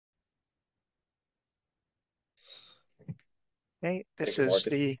Okay, this Thank you, is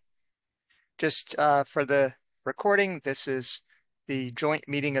Marcus. just for the recording, this is the joint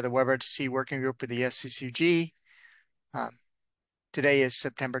meeting of the WebRTC working group with the SCCG. Today is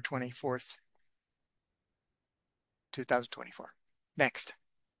September 24th, 2024. Next.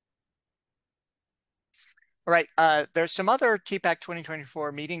 All right, there's some other TPAC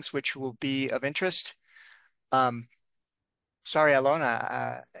 2024 meetings which will be of interest. Sorry,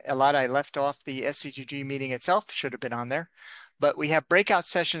 Alona, Elad, I left off the SCGG meeting itself, should have been on there. But we have breakout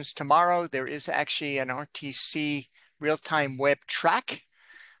sessions tomorrow. There is actually an RTC real-time web track.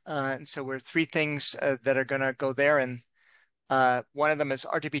 And so we're three things that are going to go there. And one of them is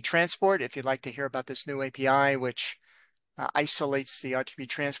RTP transport. If you'd like to hear about this new API, which isolates the RTP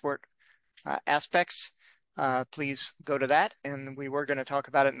transport aspects, please go to that. And we were going to talk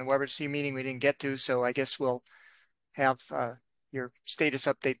about it in the WebRTC meeting. We didn't get to, so I guess we'll have your status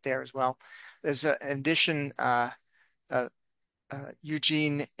update there as well. There's an addition,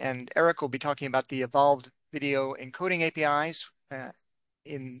 Eugene and Eric will be talking about the evolved video encoding APIs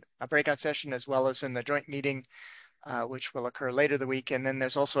in a breakout session as well as in the joint meeting, which will occur later the week. And then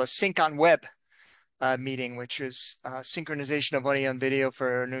there's also a sync on web meeting, which is synchronization of audio and video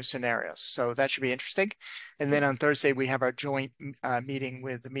for new scenarios. So that should be interesting. And then on Thursday, we have our joint meeting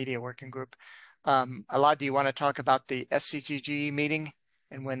with the media working group. Elad, do you want to talk about the SCGG meeting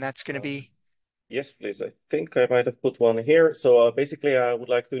and when that's going to be? Yes, please. I think I might have put one here. So basically, I would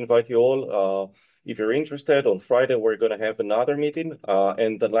like to invite you all. If you're interested, on Friday, we're going to have another meeting.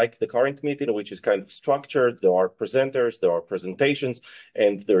 And unlike the current meeting, which is kind of structured, there are presenters, there are presentations,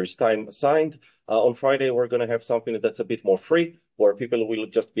 and there is time assigned. On Friday, we're going to have something that's a bit more free, where people will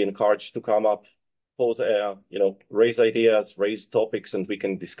just be encouraged to come up, pose, raise ideas, raise topics, and we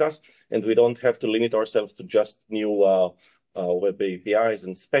can discuss. And we don't have to limit ourselves to just new web APIs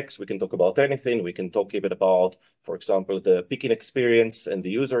and specs. We can talk about anything. We can talk even about, for example, the picking experience and the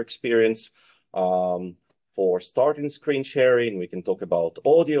user experience. For starting screen sharing, we can talk about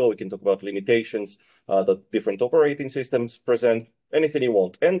audio. We can talk about limitations that different operating systems present, anything you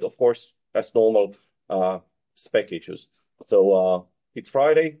want. And of course, as normal, spec issues. So it's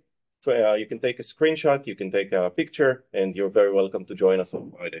Friday. So, you can take a screenshot, you can take a picture, and you're very welcome to join us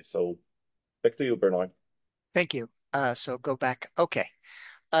on Friday. So back to you, Bernard. Thank you. So go back. Okay.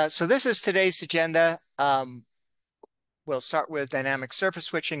 So this is today's agenda. We'll start with dynamic surface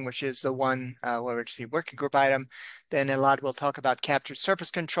switching, which is the one WebRTC working group item. Then Elad will talk about captured surface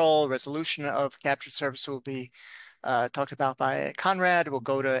control. Resolution of captured surface will be talked about by Conrad. We'll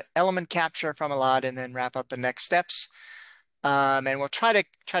go to element capture from Elad and then wrap up the next steps. And we'll try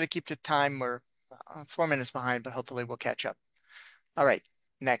to keep to time. We're 4 minutes behind, but hopefully we'll catch up. All right,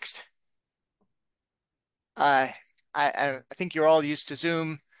 next. I think you're all used to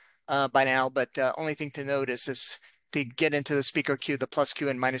Zoom by now, but only thing to note is this to get into the speaker queue, the plus Q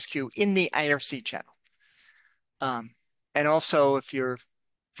and minus Q in the IRC channel. And also, if you're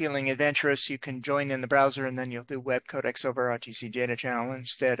feeling adventurous, you can join in the browser and then you'll do web codecs over RTC data channel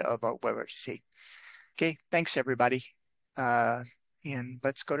instead of WebRTC. Okay, thanks everybody. And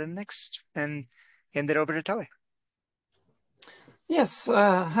let's go to the next and hand it over to Toei. Yes,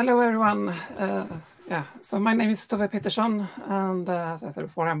 hello everyone. So my name is Tove Petersson, and as I said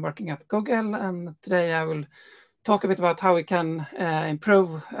before, I'm working at Google, and today I will talk a bit about how we can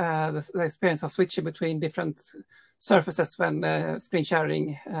improve the experience of switching between different surfaces when screen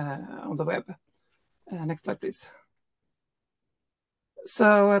sharing on the web. Next slide, please.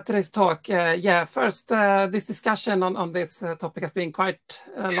 So today's talk, first, this discussion on this topic has been quite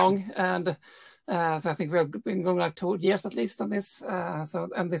long, and so I think we've been going like 2 years at least on this.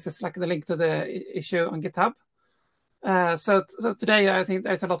 And this is like the link to the issue on GitHub. So today I think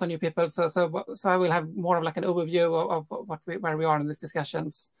there's a lot of new people. So I will have more of like an overview of where we are in these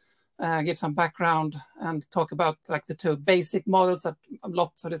discussions, give some background, and talk about like the two basic models that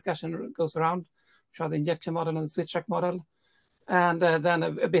lots of discussion goes around, which are the injection model and the switch track model. And then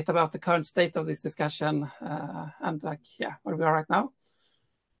a bit about the current state of this discussion and like, where we are right now.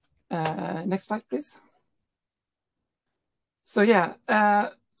 Next slide, please. So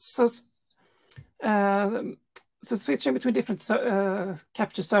so switching between different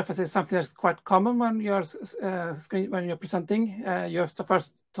capture surfaces is something that's quite common when you're presenting. You have to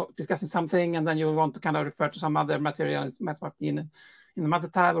first discussing something, and then you want to kind of refer to some other material. It might be in the mother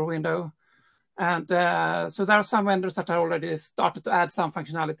tab or window. And so there are some vendors that are already started to add some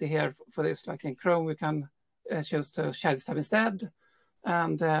functionality here for this. Like in Chrome, we can choose to share this tab instead.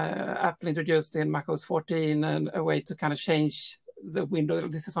 And Apple introduced in macOS 14 a way to kind of change the window.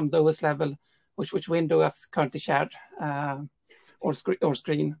 This is on the OS level, which window is currently shared or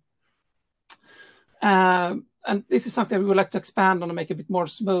screen. and this is something we would like to expand on and make a bit more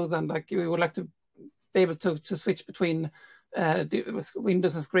smooth, and like we would like to be able to switch between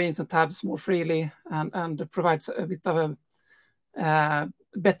windows and screens and tabs more freely, and provides a bit of a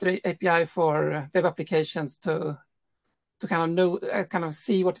better API for web applications to kind of know, kind of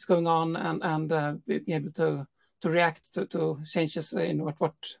see what's going on, and be able to react to changes in what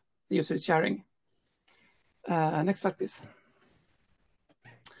the user is sharing. Next slide, please.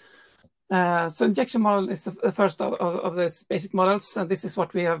 So injection model is the first of these basic models, and this is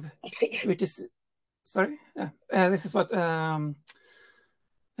what we have, which is, sorry, this is what,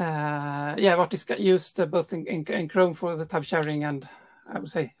 what is used both in Chrome for the tab sharing, and I would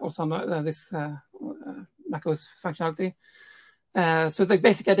say also on this macOS functionality. So the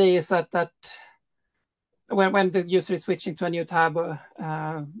basic idea is that when the user is switching to a new tab,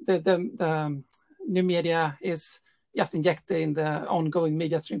 the new media is just injected in the ongoing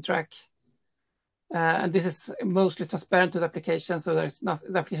media stream track. And this is mostly transparent to the application, so the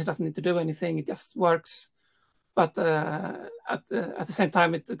application doesn't need to do anything, it just works. But at the same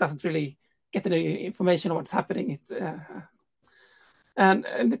time, it doesn't really get any information on what's happening. And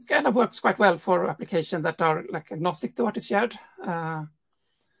it kind of works quite well for applications that are like agnostic to what is shared.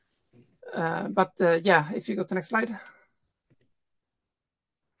 If you go to the next slide.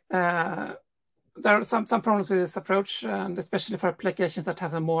 There are some problems with this approach, and especially for applications that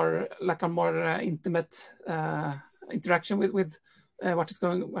have a more intimate interaction with what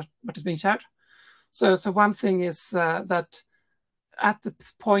is being shared. So one thing is that at the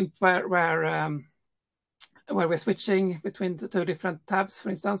point where we're switching between the two different tabs, for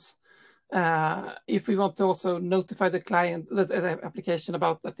instance, if we want to also notify the client, the application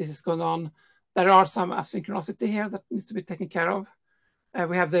about that this is going on, there are some asynchronicity here that needs to be taken care of.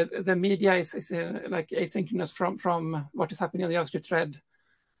 We have the media is like asynchronous from what is happening on the JavaScript thread.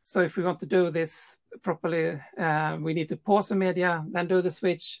 So if we want to do this properly, we need to pause the media, then do the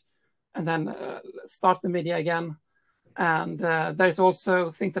switch, and then start the media again. And there is also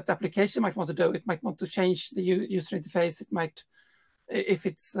things that the application might want to do. It might want to change the user interface. It might, if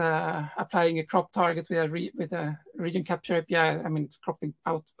it's applying a crop target with a region capture API, I mean, it's cropping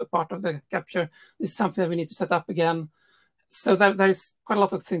out a part of the capture. This is something that we need to set up again. So there is quite a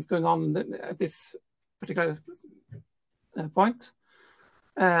lot of things going on at this particular point.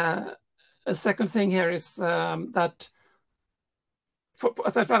 A second thing here is that for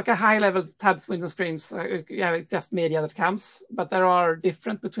like a high level tabs, window screens, it's just media that comes, but there are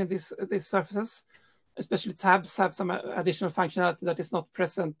different between these surfaces. Especially tabs have some additional functionality that is not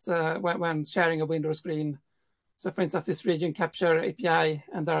present when sharing a window screen. So for instance, this region capture API,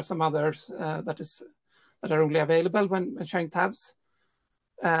 and there are some others that are only available when sharing tabs.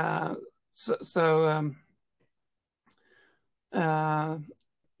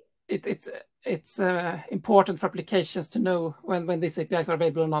 It's important for applications to know when these APIs are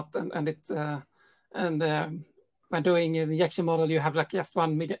available or not, and when doing an injection model, you have like just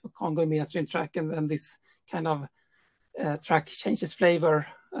one ongoing media stream track, and then this kind of track changes flavor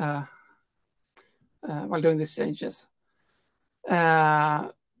while doing these changes.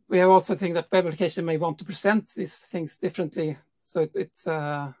 We have also think that web application may want to present these things differently, so it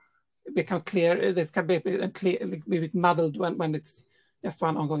become clear. This can be a bit muddled when it's just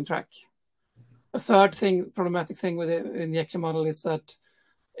one ongoing track. A third problematic thing with the injection model is that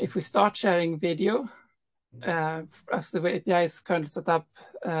if we start sharing video, as the API is currently set up,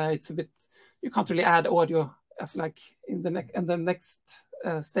 it's a bit, you can't really add audio as like in the next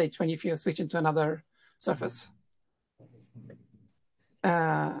stage when if you switch into another surface.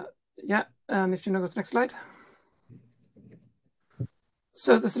 And if you now go to the next slide.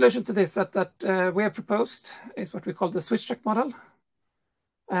 So the solution to this that we have proposed is what we call the switch track model.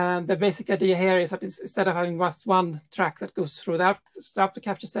 And the basic idea here is that instead of having just one track that goes throughout the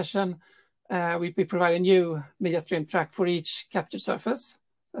capture session, we provide a new media stream track for each capture surface.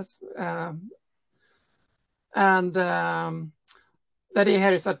 The idea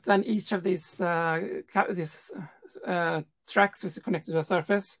here is that then each of these tracks which are connected to a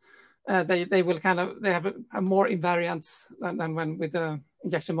surface, they have a more invariance than when with the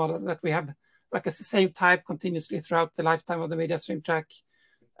injection model, that we have like the same type continuously throughout the lifetime of the media stream track.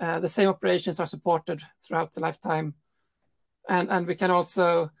 The same operations are supported throughout the lifetime, and we can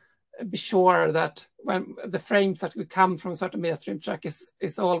also be sure that when the frames that will come from a certain media stream track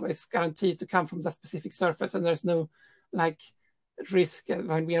is always guaranteed to come from that specific surface, and there's no like risk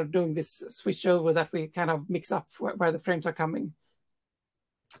when we are doing this switch over that we kind of mix up where the frames are coming.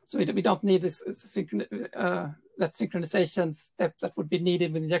 So we don't need this that synchronization step that would be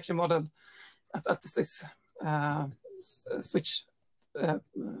needed with the injection model at this switch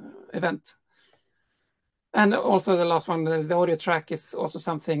event. And also the last one, the audio track is also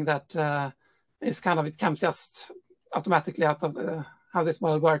something that is kind of, it comes just automatically out of how this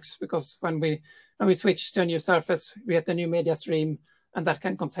model works, because when we switch to a new surface, we get a new media stream, and that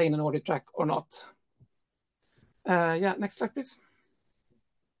can contain an audio track or not. Yeah, next slide, please.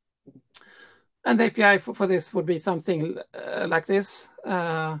 And the API for this would be something like this.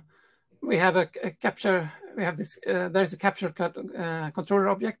 We have a capture. We have this. There's a capture controller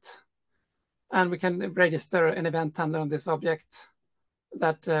object, and we can register an event handler on this object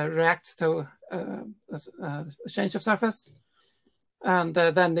that reacts to a change of surface. And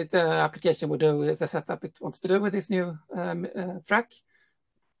then the application will do the setup it wants to do with this new track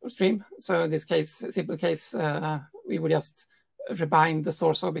or stream. So in this case, simple case, we would just rebind the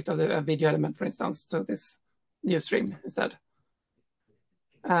source object of the video element, for instance, to this new stream instead.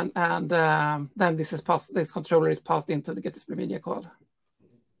 And then this controller is passed into the getDisplayMedia call.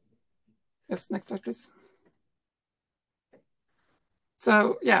 Yes, next slide, please.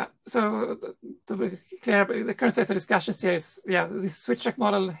 So yeah, so to be clear, the current state of discussions here is, yeah, this switch track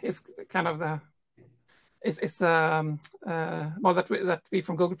model is kind of the model that we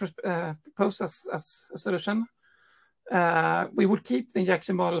from Google propose as a solution. We would keep the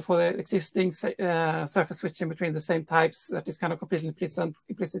injection model for the existing surface switching between the same types that is kind of completely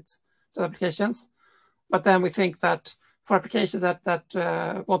implicit to the applications. But then we think that for applications that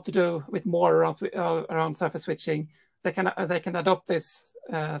want to do with more around surface switching, they can adopt this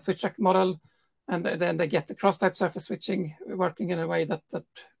switch track model, and then they get the cross-type surface switching working in a way that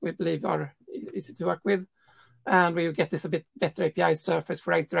we believe are easy to work with, and we get this a bit better API surface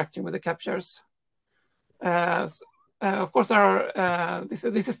for interaction with the captures. Of course, this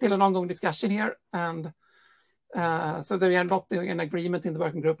is still an ongoing discussion here, and so they are not doing an agreement in the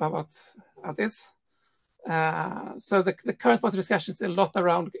working group about this. So the current part of discussion is a lot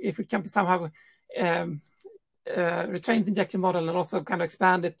around if we can somehow retrain the injection model and also kind of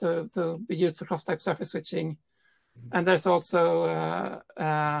expand it to be used for cross-type surface switching. And there's also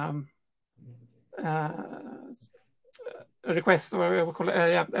a request, or we call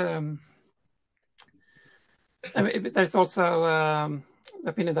it, there's also the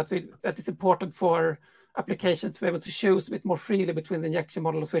opinion that it's important for applications to be able to choose a bit more freely between the injection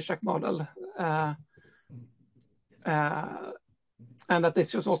model and switch track model. And that this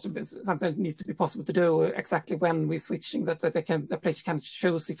should also be something that needs to be possible to do exactly when we're switching, that the application can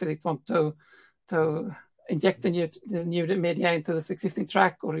choose if it want to inject the new media into this existing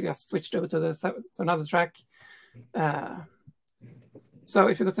track, or just switch over to another track. So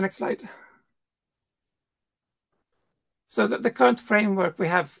if you go to the next slide. So the current framework we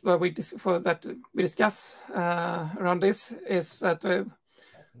have that we discuss around this is that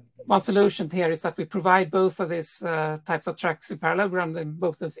one solution here is that we provide both of these types of tracks in parallel, running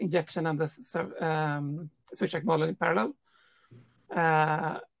both the injection and the switch track model in parallel.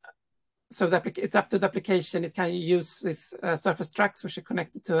 So it's up to the application. It can use these surface tracks which are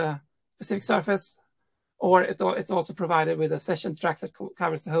connected to a specific surface, or it's also provided with a session track that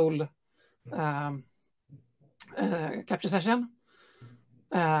covers the whole capture session.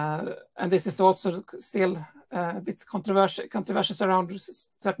 And this is also still a bit controversial around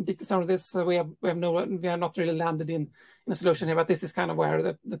certain details around this. So we are not really landed in a solution here, but this is kind of where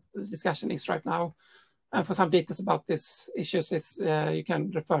the discussion is right now. And for some details about these issues, you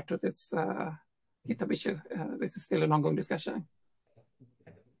can refer to this GitHub issue. This is still an ongoing discussion.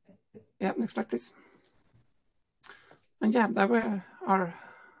 Yeah, next slide, please. And yeah, there we are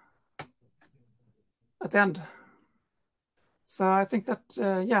at the end. So I think that,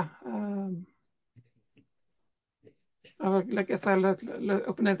 yeah, I'll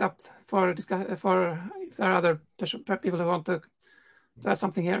open it up for discussion if there are other people who want to add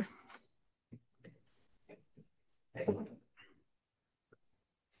something here.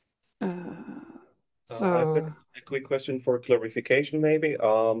 I've got a quick question for clarification, maybe.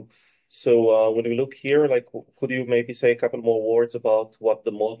 So when we look here, like, could you maybe say a couple more words about what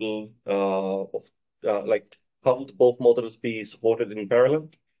the model like, how would both models be supported in parallel?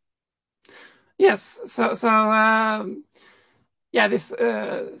 Yes. So yeah, this.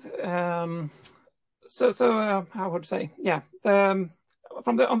 How would I say? Yeah. From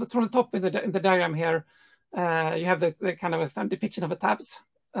the top in the diagram here, you have the kind of a depiction of the tabs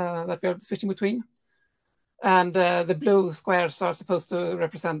that we are switching between, and the blue squares are supposed to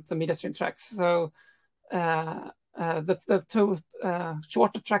represent the media stream tracks. So the two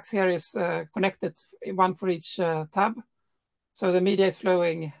shorter tracks here is connected, one for each tab. So the media is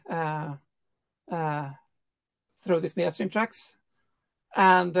flowing through these media stream tracks.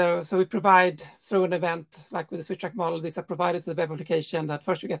 And so we provide through an event, like with the switch track model, these are provided to the web application that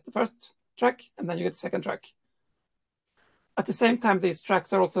first you get the first track, and then you get the second track. At the same time, these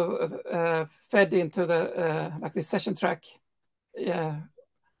tracks are also fed into the like the session track. Yeah,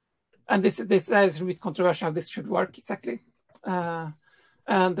 and this is a bit controversial how this should work exactly. So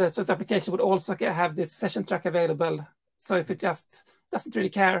the application would also have this session track available. So if it just doesn't really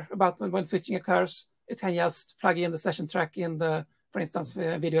care about when switching occurs, it can just plug in the session track in the, for instance,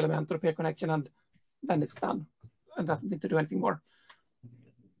 video element or peer connection, and then it's done and doesn't need to do anything more.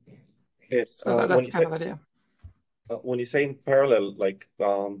 So that's kind of the idea. When you say in parallel, like,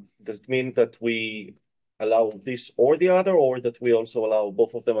 does it mean that we allow this or the other, or that we also allow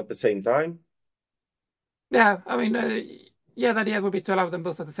both of them at the same time? Yeah, I mean, yeah, the idea would be to allow them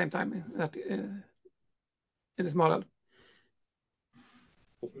both at the same time in this model.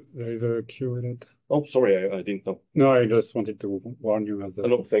 There is a queue in it. Oh, sorry, I didn't know. No, I just wanted to warn you as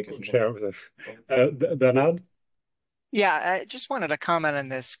no, thank you. chair of the Bernard? Yeah, I just wanted to comment on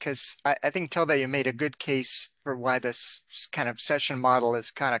this because I think, Tobe, you made a good case for why this kind of session model is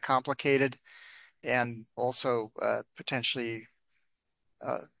kind of complicated and also potentially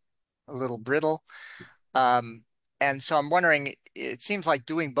a little brittle. And so I'm wondering, it seems like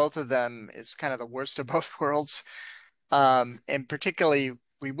doing both of them is kind of the worst of both worlds. And particularly,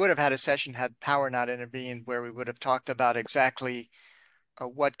 we would have had a session had power not intervened where we would have talked about exactly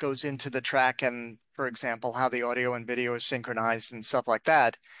what goes into the track and, for example, how the audio and video is synchronized and stuff like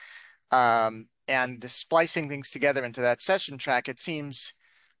that. And the splicing things together into that session track, it seems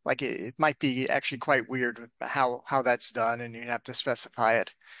like it might be actually quite weird how that's done, and you'd have to specify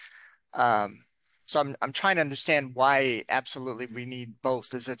it. So I'm trying to understand why absolutely we need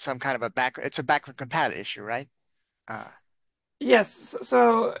both. Is it some kind of it's a backward compat issue, right? Yes.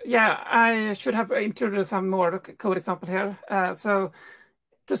 So yeah, I should have included some more code example here. So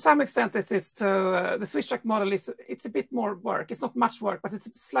to some extent, this is to the switch track model it's a bit more work. It's not much work, but it's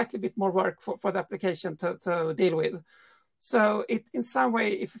slightly bit more work for the application to deal with. So it in some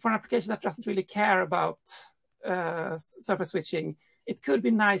way, if for an application that doesn't really care about surface switching, it could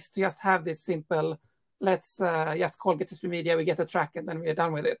be nice to just have this simple, let's just call get display media, we get a track, and then we're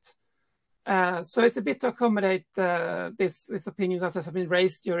done with it. So it's a bit to accommodate this opinions that have been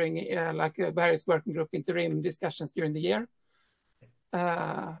raised during like various working group interim discussions during the year.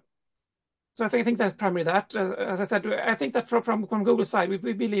 So I think that's primarily that. As I said, I think that from Google's side,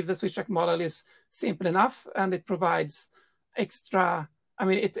 we believe the switch track model is simple enough and it provides extra. I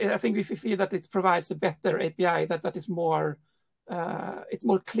mean, I think we feel that it provides a better API that is more, it's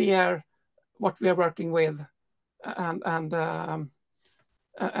more clear what we are working with, and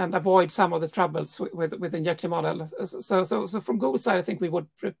avoid some of the troubles with injection model. So from Google's side, I think we would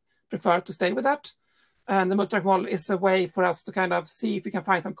prefer to stay with that. And the multi-track model is a way for us to kind of see if we can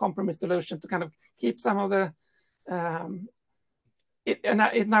find some compromise solution to kind of keep some of the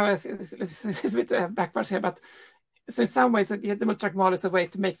it's a bit backwards here, but so in some ways the multi-track model is a way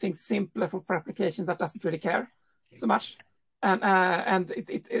to make things simpler for applications that doesn't really care so much, and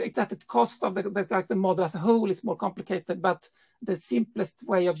it's at the cost of the model as a whole is more complicated, but the simplest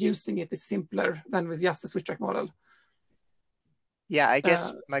way of using it is simpler than with just the switch track model. Yeah, I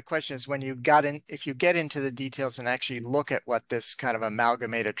guess my question is if you get into the details and actually look at what this kind of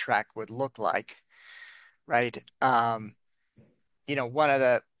amalgamated track would look like, right? One of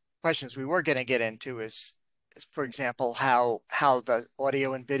the questions we were going to get into is, for example, how the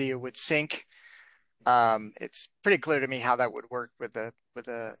audio and video would sync. It's pretty clear to me how that would work with a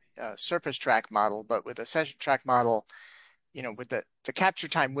surface track model, but with a session track model, with the capture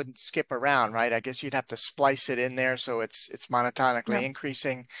time wouldn't skip around, right? I guess you'd have to splice it in there so it's monotonically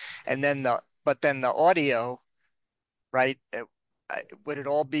increasing, and then the audio, right? Would it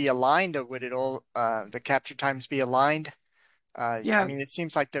all be aligned, or would it all the capture times be aligned? I mean, it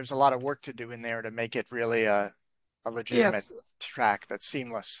seems like there's a lot of work to do in there to make it really a legitimate track that's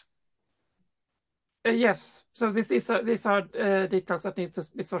seamless. Yes. So these are details that need to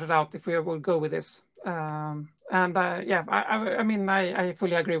be sorted out if we will go with this. Yeah, I mean, I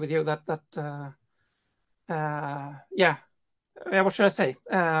fully agree with you that yeah, what should I say?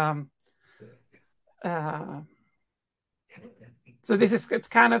 So it's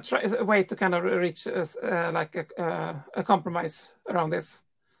kind of a way to kind of reach like a compromise around this.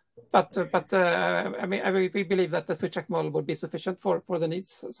 But I mean, we believe that the switch track model would be sufficient for the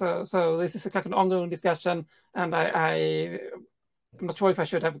needs. So this is like an ongoing discussion, and I'm not sure if I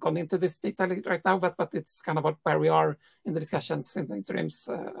should have gone into this detail right now, but it's kind of about where we are in the discussions in the interims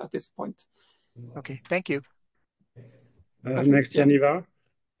at this point. Okay, thank you. Next, Janiva.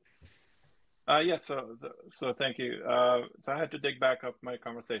 Yes, so thank you. So I had to dig back up my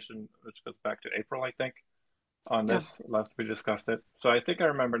conversation, which goes back to April, I think. on this last we discussed it. So I think I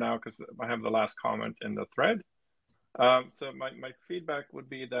remember now because I have the last comment in the thread. So my feedback would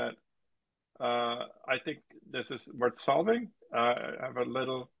be that I think this is worth solving. I have a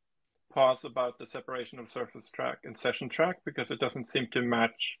little pause about the separation of surface track and session track because it doesn't seem to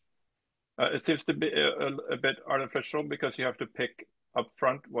match. It seems to be a bit artificial because you have to pick up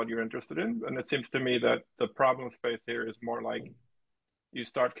front what you're interested in. And it seems to me that the problem space here is more like you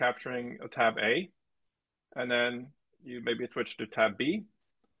start capturing a tab A, and then you maybe switch to tab B.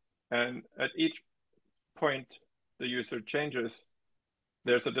 And at each point the user changes,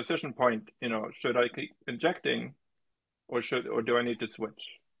 there's a decision point, should I keep injecting or do I need to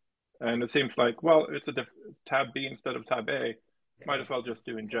switch? And it seems like, well, it's a tab B instead of tab A, might as well just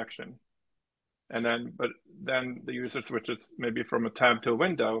do injection. And but then the user switches maybe from a tab to a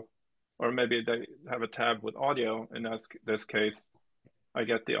window, or maybe they have a tab with audio. In this case, I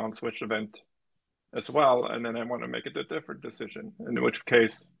get the on switch event as well. And then I want to make it a different decision, in which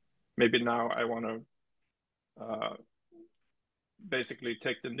case, maybe now I want to basically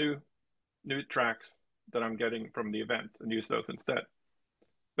take the new tracks that I'm getting from the event and use those instead.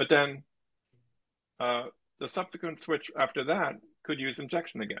 But then the subsequent switch after that could use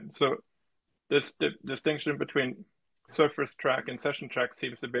injection again. So this distinction between surface track and session track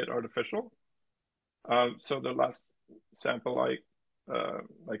seems a bit artificial. So the last sample, I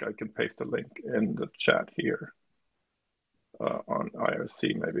can paste a link in the chat here on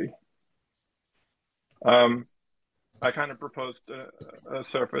IRC maybe. I kind of proposed a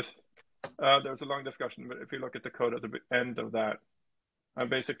surface. There was a long discussion, but if you look at the code at the end of that, I'm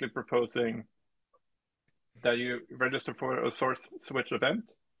basically proposing that you register for a source switch event,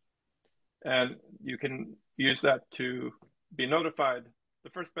 and you can use that to be notified.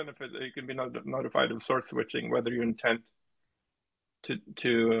 The first benefit that you can be notified of source switching, whether you intend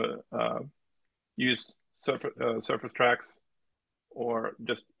to use surface tracks or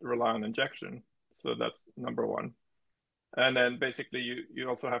just rely on injection. So that's number one. And then basically you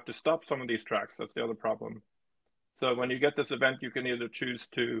also have to stop some of these tracks. That's the other problem. So when you get this event, you can either choose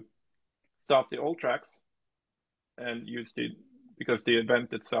to stop the old tracks and use because the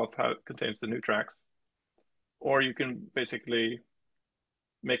event itself contains the new tracks, or you can basically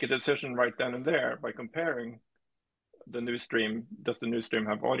make a decision right then and there by comparing the new stream. Does the new stream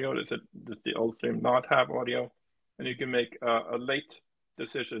have audio? Does the old stream not have audio? And you can make a late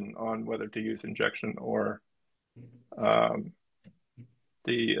decision on whether to use injection or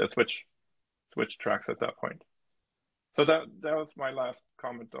the switch tracks at that point. So that was my last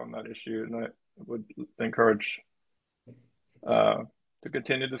comment on that issue, and I would encourage to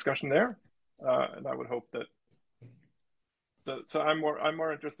continue discussion there. And I would hope that. So I'm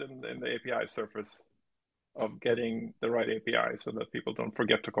more interested in the API surface of getting the right API so that people don't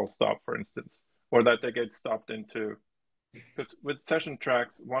forget to call stop, for instance, or that they get stopped into. Because with session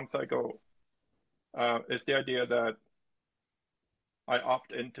tracks, once I go, is the idea that I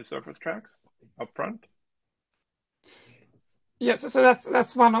opt into surface tracks up front. Yes, so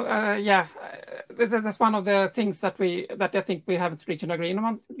that's one of that's one of the things that I think we haven't reached an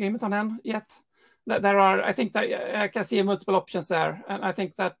agreement on yet. There are, I think that I can see multiple options there, and I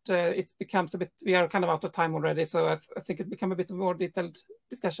think that it becomes a bit. We are kind of out of time already, so I think it become a bit more detailed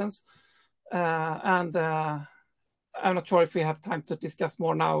discussions, and I'm not sure if we have time to discuss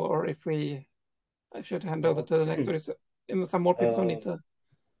more now, or if I should hand over to the next. Or is some more people need to.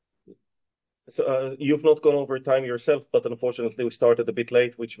 So you've not gone over time yourself, but unfortunately we started a bit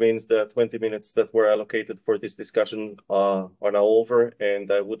late, which means the 20 minutes that were allocated for this discussion are now over,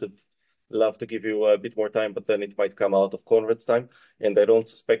 and I would have loved to give you a bit more time, but then it might come out of Conrad's time, and I don't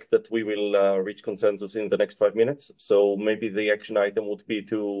suspect that we will reach consensus in the next 5 minutes. So maybe the action item would be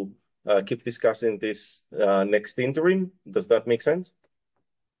to keep discussing this next interim. Does that make sense?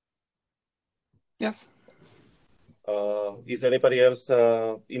 Yes. Is anybody else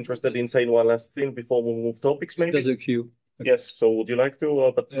interested in saying one last thing before we move topics, maybe? There's a queue. Yes, so would you like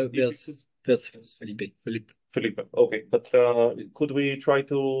to? That's Felipe. Felipe, okay. But could we try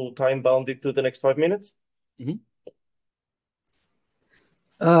to time bound it to the next 5 minutes? Mm-hmm.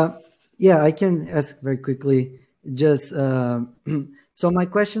 Yeah, I can ask very quickly. Just so my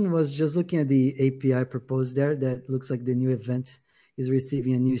question was just looking at the API proposed there. That looks like the new event is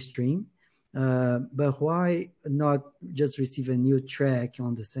receiving a new stream. But why not just receive a new track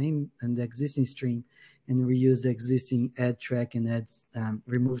on the existing stream and reuse the existing add track and add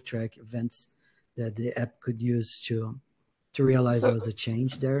remove track events that the app could use to realize there was a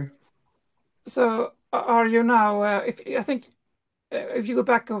change there? So are you now? If you go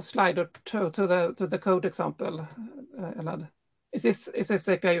back a slide or two to the code example, Elad, is this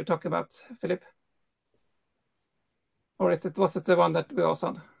API you're talking about, Philip? Or was it the one that we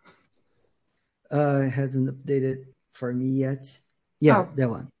also had? It hasn't updated for me yet. Yeah, Oh. that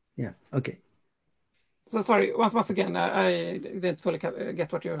one. Yeah, okay. So sorry, once again, I didn't fully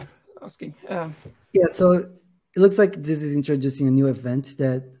get what you're asking. Yeah, so it looks like this is introducing a new event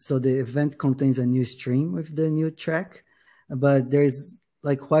so the event contains a new stream with the new track, but there's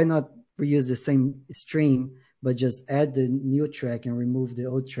like, why not reuse the same stream, but just add the new track and remove the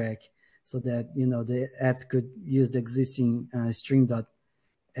old track so that, the app could use the existing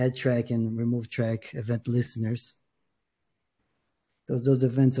stream.add track and remove track event listeners. Because those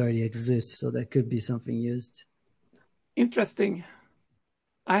events already exist, so that could be something used. Interesting.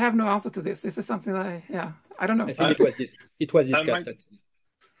 I have no answer to this. This is something that I don't know. I think it was discussed.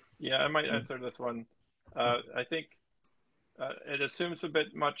 I might answer this one. I think it assumes a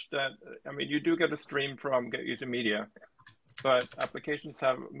bit much that, you do get a stream from Get User Media, but applications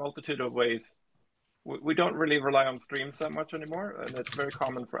have a multitude of ways. We don't really rely on streams that much anymore, and it's very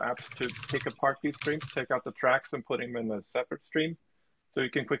common for apps to take apart these streams, take out the tracks and put them in a separate stream. So you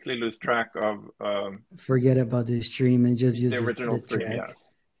can quickly lose track of... forget about the stream and just use the original stream, track.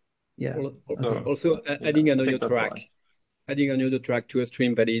 Yeah. Okay. Also, adding another track to a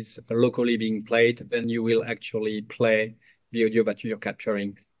stream that is locally being played, then you will actually play the audio that you're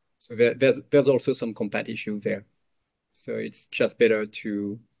capturing. So there's also some compat issue there. So it's just better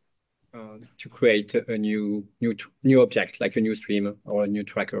to create a new object, like a new stream or a new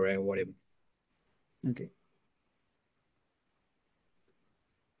track array or whatever. Okay.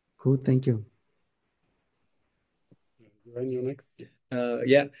 Cool. Thank you. You're next.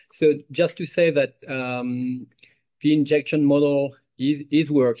 Yeah. So just to say that the injection model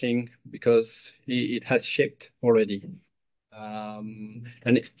is working because it has shipped already, and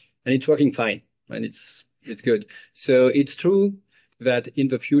it's working fine, and it's good. So it's true that in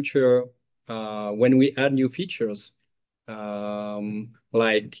the future, when we add new features,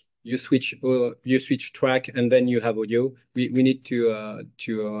 like you switch track and then you have audio, we need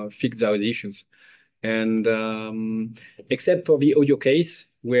to fix those issues. And except for the audio case,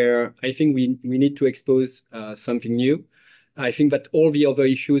 where I think we need to expose something new, I think that all the other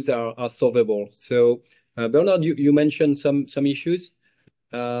issues are solvable. So Bernard, you mentioned some issues.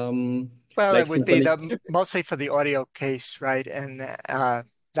 Well, like it would be mostly for the audio case, right? And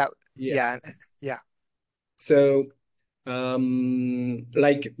yeah. So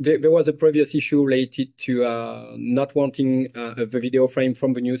like there was a previous issue related to not wanting the video frame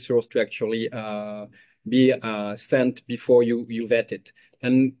from the news source to actually be sent before you vet it.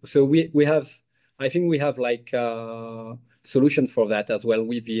 And so I think we have like a solution for that as well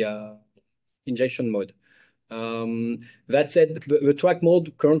with the injection mode. That said, the track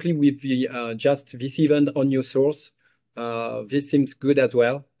mode currently with the just this event on news source, this seems good as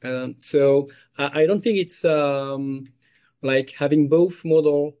well. So I don't think it's like having both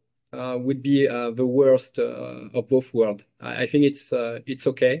model would be the worst of both worlds. I think it's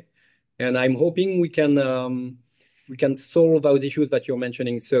okay, and I'm hoping we can solve those issues that you're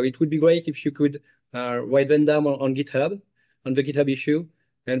mentioning. So it would be great if you could write them down on GitHub, on the GitHub issue,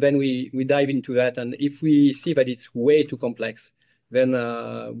 and then we dive into that. And if we see that it's way too complex, then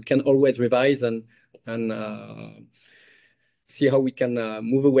we can always revise and see how we can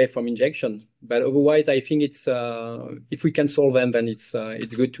move away from injection. But otherwise, I think it's if we can solve them, then it's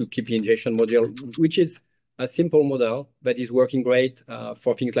good to keep the injection module, which is a simple model that is working great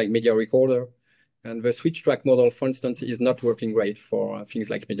for things like media recorder. And the switch track model, for instance, is not working great for things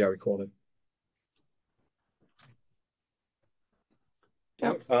like media recorder.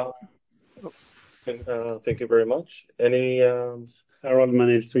 Yeah. Thank you very much. Any Harold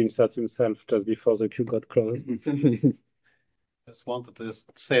managed to insert himself just before the queue got closed. Just wanted to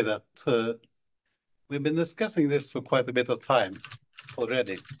say that we've been discussing this for quite a bit of time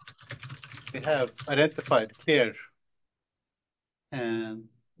already. We have identified clear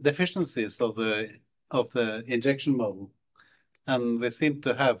deficiencies of the injection model, and we seem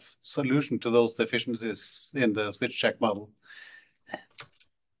to have solution to those deficiencies in the switch track model.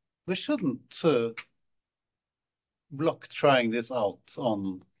 We shouldn't block trying this out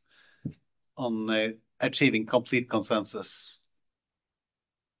on achieving complete consensus.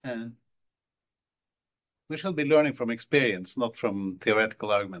 We should be learning from experience, not from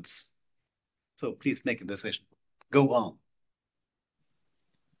theoretical arguments. So please make a decision. Go on.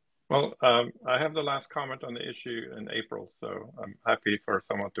 Well, I have the last comment on the issue in April, so I'm happy for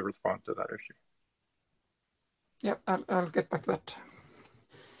someone to respond to that issue. Yep, I'll get back to that.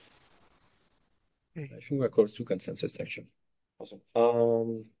 I think we're close to consensus actually. Awesome.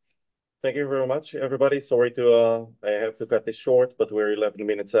 Thank you very much, everybody. Sorry to I have to cut this short, but we're 11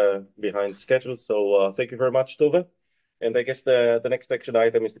 minutes behind schedule. So thank you very much, Tove. And I guess the next action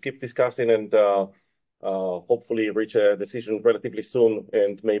item is to keep discussing and hopefully reach a decision relatively soon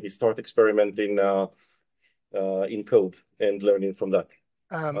and maybe start experimenting in code and learning from that.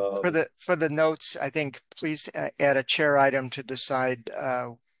 For the notes, I think please add a chair item to decide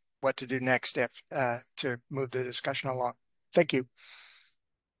what to do next if to move the discussion along. Thank you.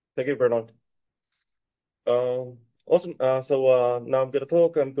 Thank you, Bernard. Awesome. So now I'm going to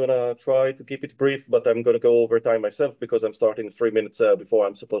talk. I'm going to try to keep it brief, but I'm going to go over time myself because I'm starting 3 minutes before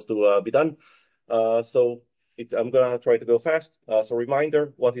I'm supposed to be done. I'm going to try to go fast. So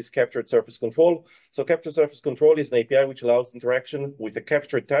reminder, what is captured surface control? So captured surface control is an API which allows interaction with the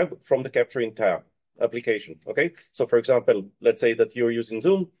captured tab from the capturing tab application. Okay. So for example, let's say that you're using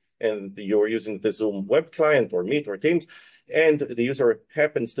Zoom and you're using the Zoom web client or Meet or Teams, and the user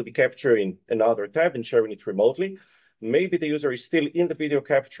happens to be capturing another tab and sharing it remotely. Maybe the user is still in the video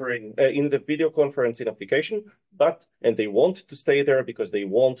capturing, in the video conferencing application, and they want to stay there because they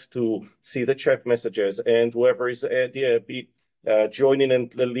want to see the chat messages and whoever is joining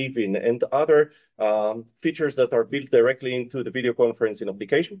and leaving and other features that are built directly into the video conferencing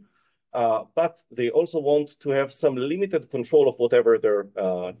application. But they also want to have some limited control of whatever they're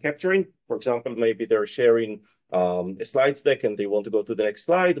capturing. For example, maybe they're sharing a slides deck and they want to go to the next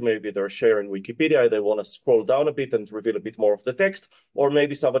slide. Maybe they're sharing Wikipedia. They want to scroll down a bit and reveal a bit more of the text. Or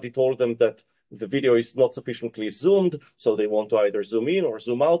maybe somebody told them that the video is not sufficiently zoomed, so they want to either zoom in or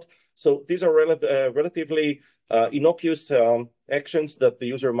zoom out. So these are relatively innocuous actions that the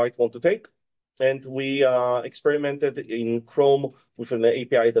user might want to take. And we experimented in Chrome with an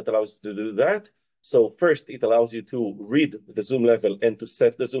API that allows you to do that. So first, it allows you to read the zoom level and to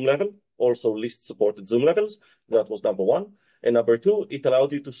set the zoom level, also list supported zoom levels. That was number one. And number two, it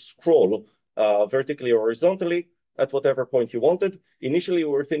allowed you to scroll vertically or horizontally at whatever point you wanted. Initially, we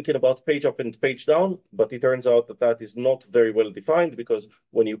were thinking about page up and page down, but it turns out that that is not very well defined because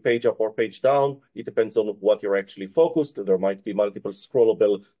when you page up or page down, it depends on what you're actually focused. There might be multiple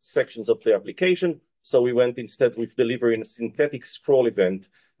scrollable sections of the application. So we went instead with delivering a synthetic scroll event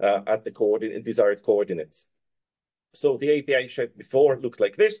at the desired coordinates. So the API shape before looked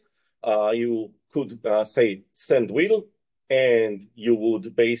like this. You could say send wheel, and you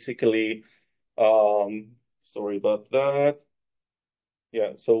would basically, sorry about that.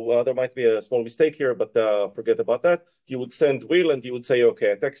 Yeah, so there might be a small mistake here, but forget about that. You would send wheel and you would say,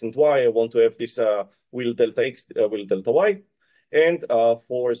 okay, at X and Y, I want to have this wheel delta X, wheel delta Y. And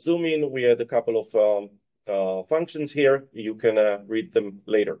for zoom in, we had a couple of functions here. You can read them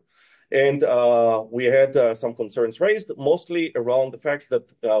later. And we had some concerns raised, mostly around the fact that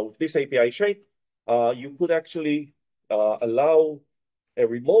with this API shape, you could actually allow a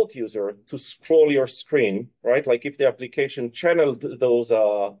remote user to scroll your screen, right? Like if the application channeled those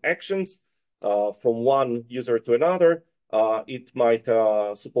actions from one user to another, it might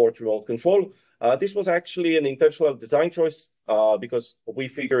support remote control. This was actually an intentional design choice because we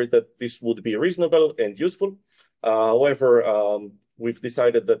figured that this would be reasonable and useful. However, we've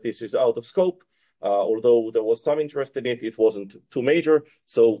decided that this is out of scope. Although there was some interest in it, it wasn't too major.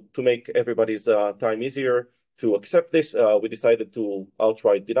 So to make everybody's time easier to accept this, we decided to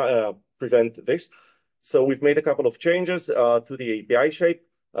outright prevent this. So we've made a couple of changes to the API shape.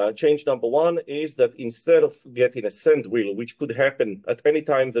 Change number one is that instead of getting a send wheel, which could happen at any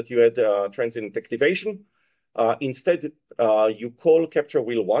time that you had transient activation, instead you call capture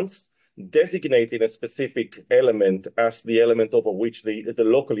wheel once, designating a specific element as the element over which the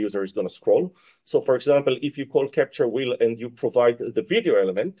local user is going to scroll. So for example, if you call capture wheel and you provide the video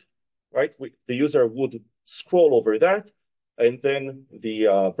element, right, the user would scroll over that, and then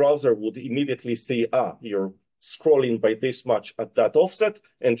the browser would immediately see, you're scrolling by this much at that offset,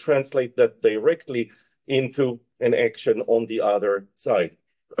 and translate that directly into an action on the other side.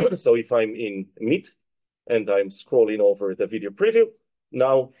 So if I'm in Meet and I'm scrolling over the video preview,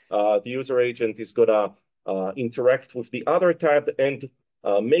 now the user agent is gonna interact with the other tab and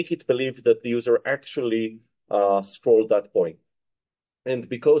make it believe that the user actually scrolled that point. And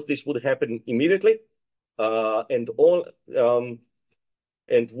because this would happen immediately and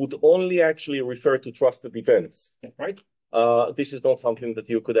would only actually refer to trusted events, right? This is not something that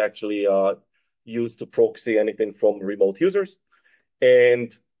you could actually use to proxy anything from remote users.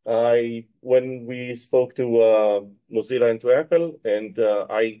 And when we spoke to Mozilla and to Apple, and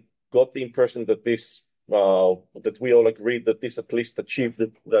I got the impression that that we all agreed that this at least achieved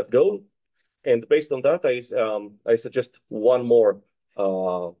that goal. And based on that, I suggest one more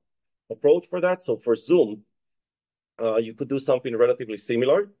approach for that. So for Zoom, you could do something relatively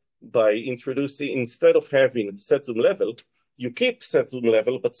similar by introducing, instead of having set zoom level, you keep set zoom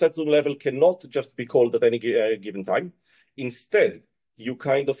level, but set zoom level cannot just be called at any given time. Instead, you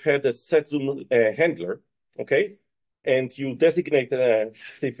kind of had a set zoom handler, okay? And you designate a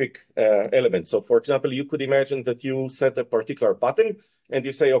specific element. So for example, you could imagine that you set a particular button and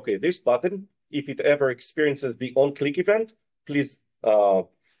you say, okay, this button, if it ever experiences the on-click event, please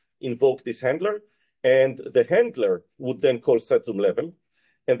invoke this handler. And the handler would then call set zoom level.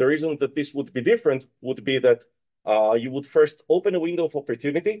 And the reason that this would be different would be that you would first open a window of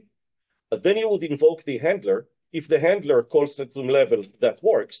opportunity, but then you would invoke the handler. If the handler calls set zoom level, that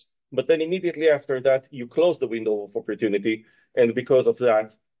works. But then immediately after that, you close the window of opportunity. And because of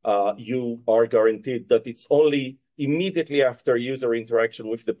that, you are guaranteed that it's only immediately after user interaction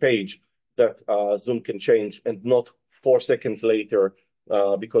with the page that Zoom can change, and not 4 seconds later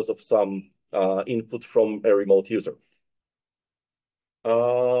because of some input from a remote user.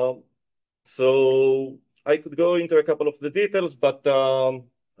 So I could go into a couple of the details, but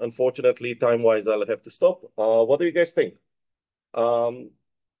unfortunately, time-wise, I'll have to stop. What do you guys think?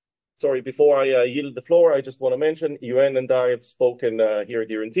 Sorry, before I yield the floor, I just want to mention, Yuan and I have spoken here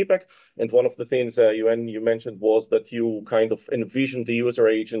during TPAC, and one of the things, Yuan, you mentioned was that you kind of envisioned the user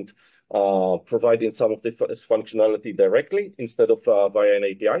agent providing some of the functionality directly instead of via an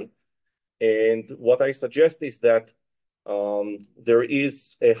API. And what I suggest is that there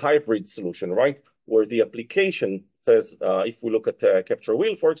is a hybrid solution, right? Where the application says, if we look at capture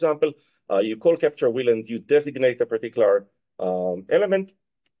wheel, for example, you call capture wheel and you designate a particular element.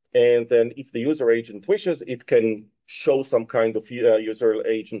 And then if the user agent wishes, it can show some kind of user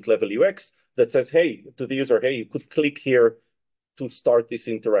agent level UX that says, hey, to the user, hey, you could click here to start this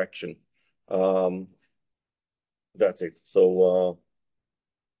interaction. That's it. So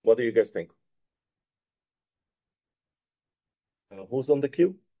what do you guys think? Who's on the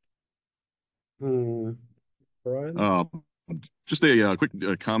queue? Brian? Just a quick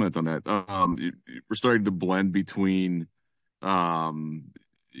comment on that. We're starting to blend between,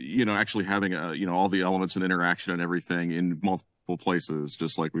 actually having all the elements and interaction and everything in multiple places,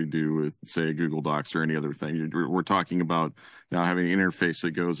 just like we do with, say, Google Docs or any other thing. We're talking about now having an interface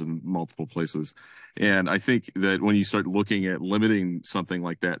that goes in multiple places. And I think that when you start looking at limiting something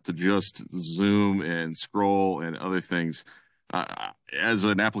like that to just Zoom and scroll and other things, as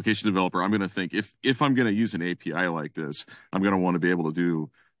an application developer, I'm going to think if I'm going to use an API like this, I'm going to want to be able to do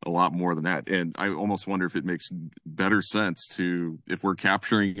a lot more than that. And I almost wonder if it makes better sense to, if we're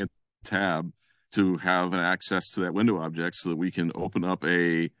capturing a tab, to have an access to that window object so that we can open up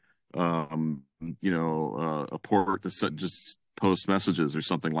a port to just post messages or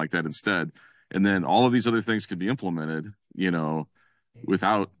something like that instead. And then all of these other things could be implemented,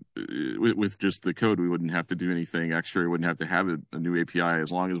 without with just the code. We wouldn't have to do anything extra. We wouldn't have to have a new API,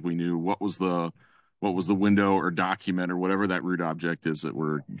 as long as we knew what was the window or document or whatever that root object is that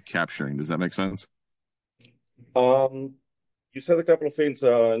we're capturing. Does that make sense? You said a couple of things,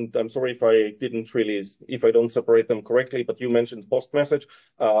 and I'm sorry if I don't separate them correctly, but you mentioned post message.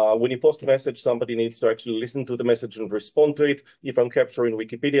 When you post a message, somebody needs to actually listen to the message and respond to it. If I'm capturing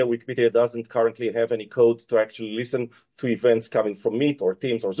Wikipedia, Wikipedia doesn't currently have any code to actually listen to events coming from Meet or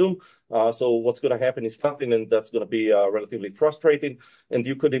Teams or Zoom. So what's going to happen is nothing, and that's going to be relatively frustrating. And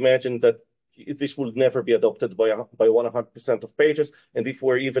you could imagine that this will never be adopted by 100% of pages. And if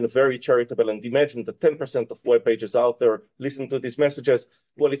we're even very charitable and imagine that 10% of web pages out there listen to these messages,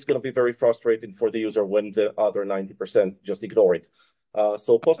 well, it's going to be very frustrating for the user when the other 90% just ignore it.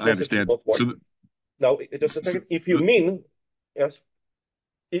 So post message is not working. Now, just a second. If you mean, yes,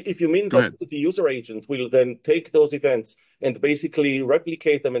 if you mean that the user agent will then take those events and basically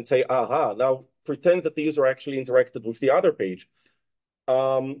replicate them and say, aha, now pretend that the user actually interacted with the other page.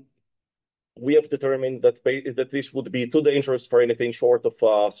 We have determined that this would be too dangerous for anything short of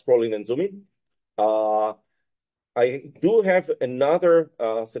scrolling and zooming. I do have another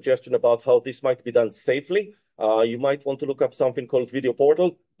suggestion about how this might be done safely. You might want to look up something called Video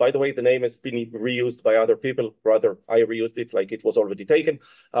Portal. By the way, the name has been reused by other people. Rather, I reused it like it was already taken.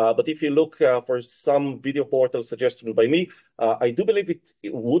 But if you look for some Video Portal suggestion by me, I do believe it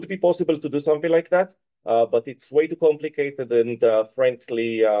would be possible to do something like that. But it's way too complicated, and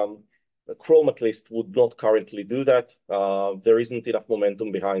frankly, Chrome at least would not currently do that. There isn't enough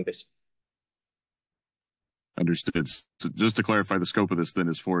momentum behind this. Understood. So just to clarify, the scope of this then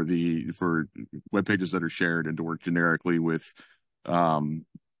is for web pages that are shared and to work generically with kind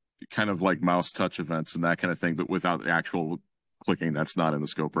of like mouse touch events and that kind of thing, but without actual clicking. That's not in the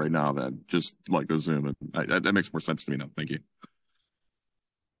scope right now. That just like go Zoom. And that makes more sense to me now. Thank you.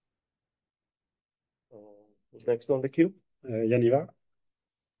 Who's next on the queue? Janiva?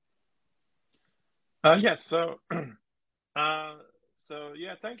 Yes. So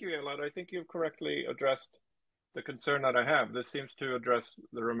yeah, thank you, Elad. I think you've correctly addressed the concern that I have. This seems to address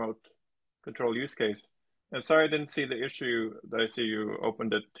the remote control use case. And sorry I didn't see the issue that I see you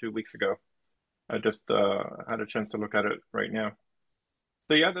opened it 2 weeks ago. I just had a chance to look at it right now.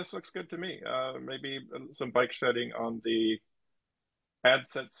 So yeah, this looks good to me. Maybe some bike shedding on the add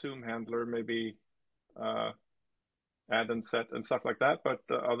set zoom handler, maybe add and set and stuff like that. But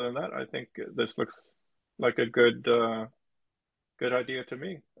other than that, I think this looks like a good idea to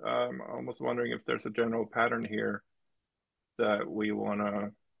me. I'm almost wondering if there's a general pattern here that we want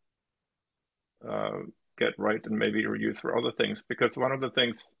to get right and maybe reuse for other things. Because one of the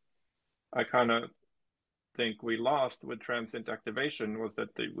things I kind of think we lost with transient activation was that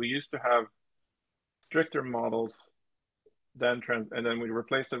we used to have stricter models and then we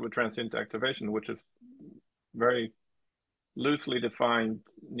replaced it with transient activation, which is very loosely defined.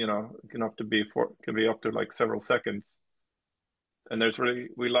 You know, can be up to like several seconds. And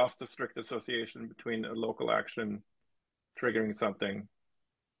we lost the strict association between a local action triggering something,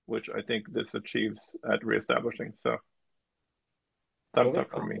 which I think this achieves at reestablishing. So thumbs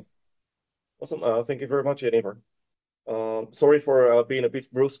up for me. Awesome. Thank you very much, Jennifer. Sorry for being a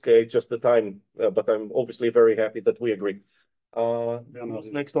bit brusque, just the time, but I'm obviously very happy that we agree.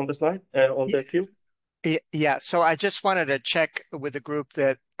 What's next on the slide, on the queue? Yeah, so I just wanted to check with the group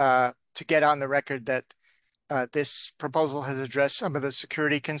that to get on the record that this proposal has addressed some of the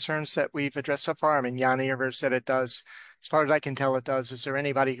security concerns that we've addressed so far. I mean, Jan Evers said it does. As far as I can tell, it does. Is there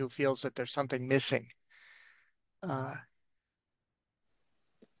anybody who feels that there's something missing? I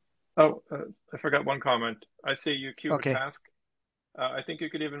forgot one comment. I see you queue Okay. a task. I think you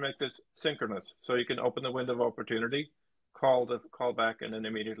could even make this synchronous, so you can open the window of opportunity, call back, and then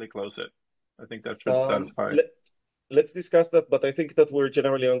immediately close it. I think that should satisfy. Let's discuss that, but I think that we're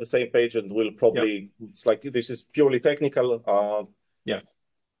generally on the same page, and we'll probably it's like this is purely technical. Yes.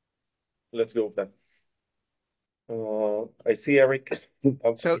 Let's go with that. I see Eric.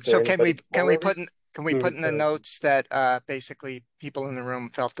 So can we put in the notes that basically people in the room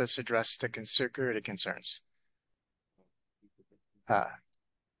felt this addressed the security concerns?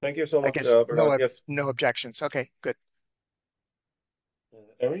 Thank you so much. I guess no objections. Okay, good.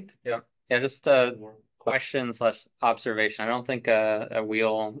 Eric? Yeah, just question / observation. I don't think a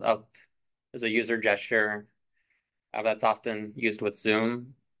wheel up is a user gesture that's often used with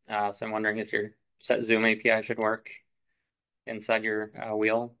Zoom. So I'm wondering if your set Zoom API should work inside your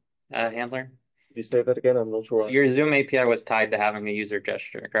wheel handler. Can you say that again? I'm not sure. Your Zoom API was tied to having a user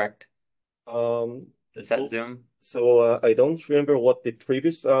gesture, correct? The set Zoom? So I don't remember what the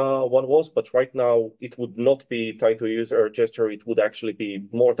previous one was, but right now it would not be tied to a user gesture. It would actually be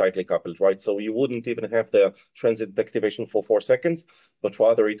more tightly coupled, right? So you wouldn't even have the transient activation for 4 seconds, but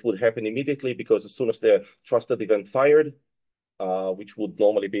rather it would happen immediately because as soon as the trusted event fired, which would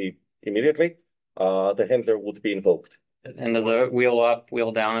normally be immediately, the handler would be invoked. And does a wheel up,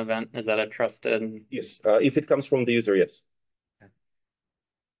 wheel down event, is that a trusted? Yes, if it comes from the user, yes.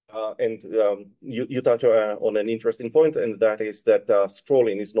 And you touch on an interesting point, and that is that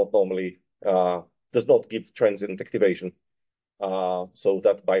scrolling is not normally does not give transient activation, so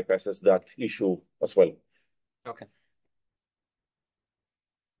that bypasses that issue as well. Okay.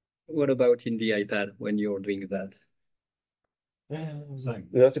 What about in the iPad when you're doing that?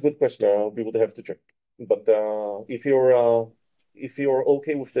 That's a good question. We would have to check. But if you're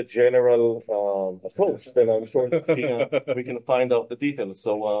okay with the general approach, then I'm sure that we can find out the details.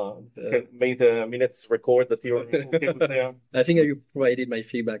 So may the minutes record that you're okay with the... I think you provided my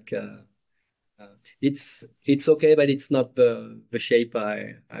feedback. It's okay, but it's not the shape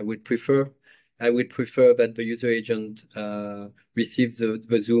I would prefer. I would prefer that the user agent receives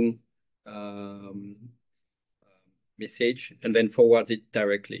the Zoom message and then forwards it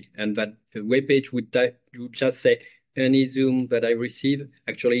directly, and that the web page would just say any Zoom that I receive.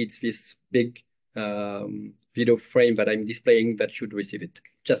 Actually, it's this big video frame that I'm displaying that should receive it,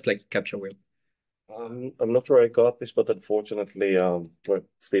 just like capture wheel. I'm not sure I got this, but unfortunately, we're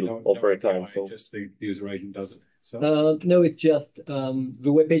still over time. So just the user agent does it. So no, it's just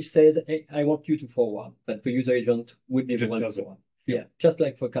the web page says, hey, I want you to forward, but the user agent would be the one to forward. Yeah, just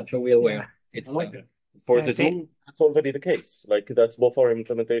like for capture wheel, where it's like that. For the Zoom, that's already the case. Like that's both our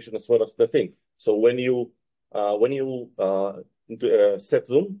implementation as well as the thing. So when you set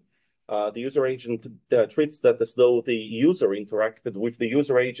Zoom, the user agent treats that as though the user interacted with the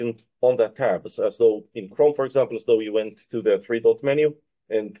user agent on that tab, as though in Chrome, for example, as though you went to the 3-dot menu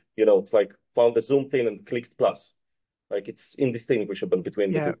and it's like found the Zoom thing and clicked plus. Like it's indistinguishable between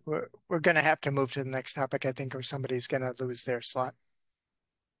the two. We're going to have to move to the next topic, I think, or somebody's going to lose their slot.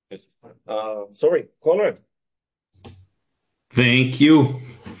 Yes. Sorry, Conrad. Thank you.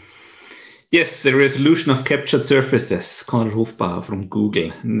 Yes, the resolution of captured surfaces. Konrad Hofbauer from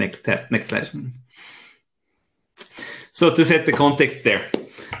Google. Next slide. So to set the context there.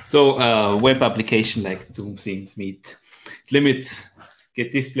 So web application like Zoom, Teams, Meet limits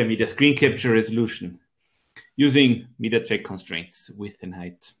get display media screen capture resolution using MediaTek constraints, width and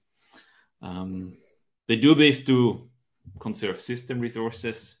height. They do this to conserve system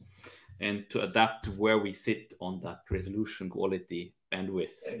resources and to adapt to where we sit on that resolution, quality,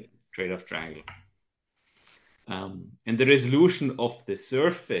 bandwidth, trade-off triangle. And the resolution of the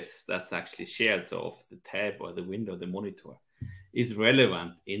surface that's actually shared, so of the tab or the window, the monitor, is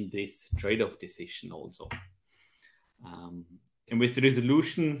relevant in this trade-off decision also. And with the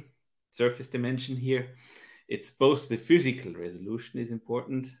resolution surface dimension here, it's both the physical resolution is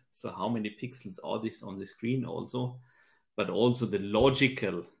important, so how many pixels are this on the screen also, but also the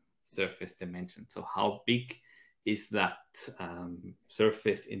logical surface dimension. So how big is that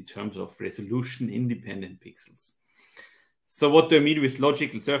surface in terms of resolution independent pixels? So what do I mean with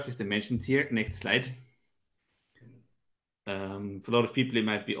logical surface dimensions here? Next slide. For a lot of people, it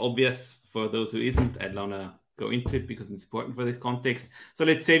might be obvious. For those who isn't, I don't want to go into it because it's important for this context. So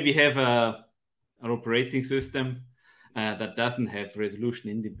let's say we have an operating system that doesn't have resolution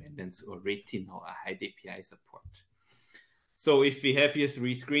independence or Retina or a high DPI support. So if we have here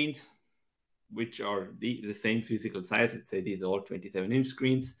 3 screens, which are the same physical size, let's say these are all 27-inch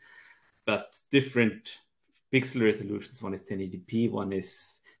screens, but different pixel resolutions. One is 1080p, one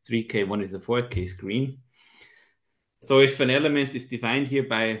is 3K, one is a 4K screen. So if an element is defined here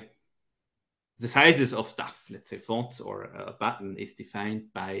by the sizes of stuff, let's say fonts or a button is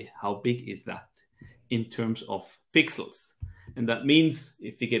defined by how big is that in terms of pixels. And that means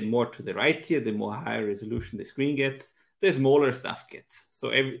if we get more to the right here, the more higher resolution the screen gets, the smaller stuff gets. So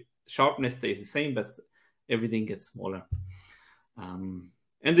every sharpness stays the same, but everything gets smaller. And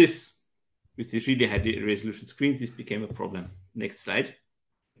this, with these really high resolution screens, this became a problem. Next slide.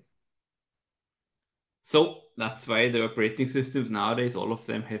 So that's why the operating systems nowadays, all of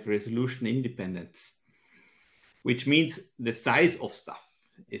them have resolution independence, which means the size of stuff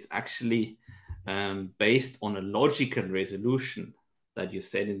is actually based on a logical resolution that you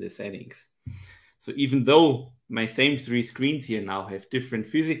set in the settings. So even though my same 3 screens here now have different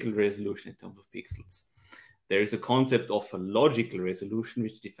physical resolution in terms of pixels, there is a concept of a logical resolution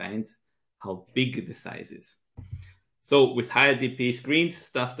which defines how big the size is. So with higher DPI screens,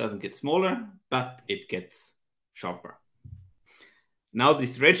 stuff doesn't get smaller, but it gets sharper. Now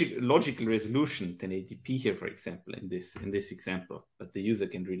this logical resolution, 1080p here, for example, in this example, but the user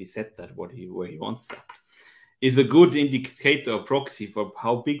can really set that where he wants that, is a good indicator or proxy for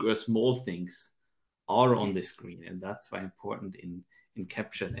how big or small things are on the screen. And that's why important in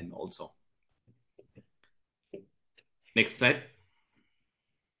capture then also. Next slide.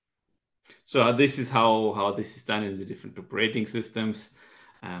 So this is how this is done in the different operating systems.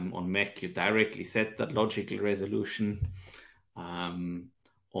 On Mac, you directly set that logical resolution. On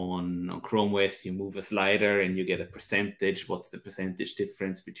Chrome OS, you move a slider and you get a percentage. What's the percentage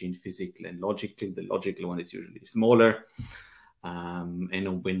difference between physical and logical? The logical one is usually smaller. And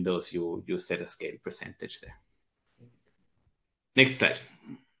on Windows, you set a scale percentage there. Next slide.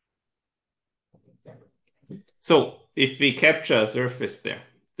 So if we capture a surface there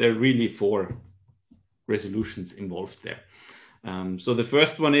are really 4 resolutions involved there. So the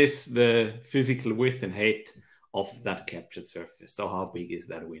first one is the physical width and height of that captured surface. So how big is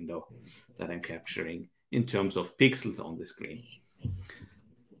that window that I'm capturing in terms of pixels on the screen?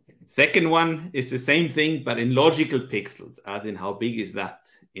 Second one is the same thing, but in logical pixels, as in how big is that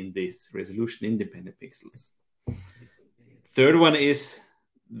in this resolution independent pixels. Third one is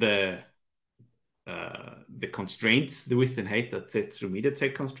the constraints, the width and height that's set through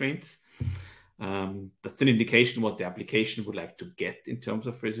MediaTek constraints. That's an indication what the application would like to get in terms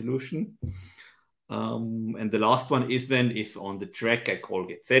of resolution. And the last one is then if on the track I call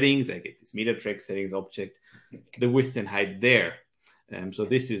get settings, I get this MediaTek settings object, the width and height there. So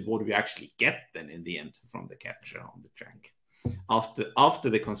this is what we actually get then in the end from the capture on the track. After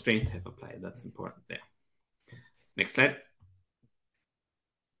the constraints have applied, that's important there. Next slide.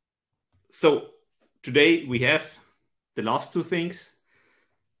 So today we have the last 2 things,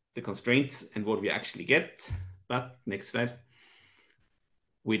 the constraints and what we actually get. But next slide,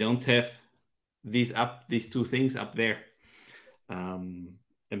 we don't have these 2 things up there. And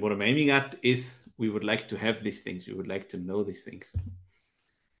what I'm aiming at is we would like to have these things. We would like to know these things.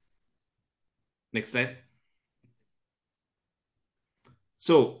 Next slide.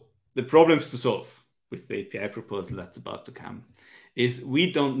 So the problems to solve with the API proposal that's about to come is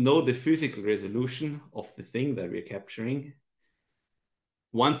we don't know the physical resolution of the thing that we're capturing.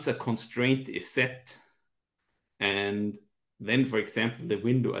 once a constraint is set, and then, for example, the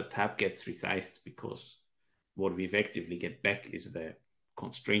window or tab gets resized, because what we effectively get back is the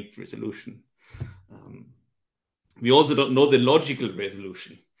constraint resolution. We also don't know the logical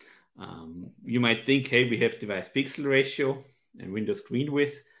resolution. You might think, hey, we have device pixel ratio and window screen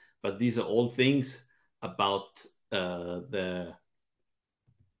width, but these are all things about the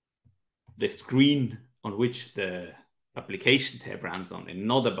screen on which the application tab runs on, and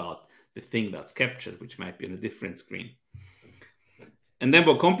not about the thing that's captured, which might be on a different screen. And then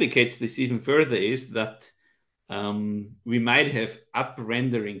what complicates this even further is that we might have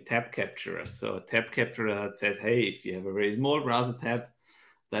up-rendering tab capturers. So a tab capturer that says, hey, if you have a very small browser tab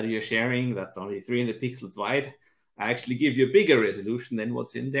that you're sharing that's only 300 pixels wide, I actually give you a bigger resolution than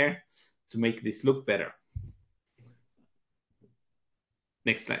what's in there to make this look better.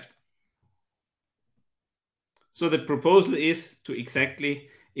 Next slide. So the proposal is to exactly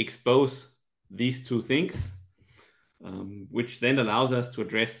expose these two things, which then allows us to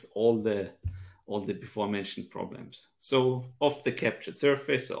address all the before mentioned problems. So of the captured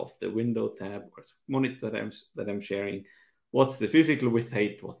surface, of the window tab or monitor that I'm sharing, what's the physical width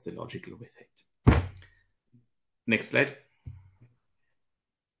height, what's the logical width height. Next slide.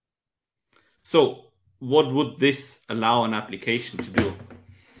 So what would this allow an application to do?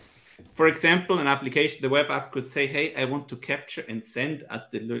 For example, an application, the web app could say, hey, I want to capture and send at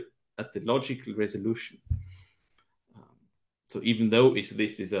the logical resolution. So even though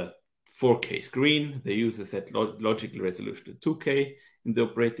this is a 4K screen, the user set logical resolution to 2K in the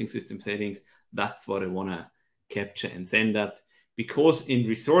operating system settings. That's what I want to capture and send at, because in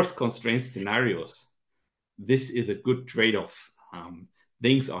resource constraint scenarios, this is a good trade-off.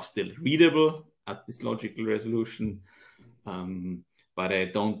 Things are still readable at this logical resolution, but I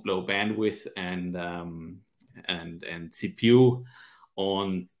don't blow bandwidth and CPU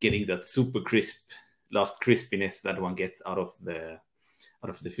on getting that super crisp, last crispiness that one gets out of the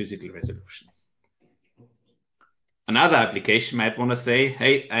physical resolution. Another application might want to say,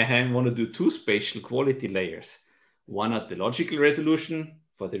 hey, I want to do two spatial quality layers, one at the logical resolution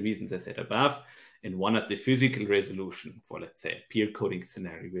for the reasons I said above, and one at the physical resolution for, let's say, a peer coding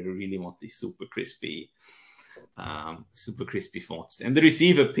scenario where you really want these super crispy fonts. And the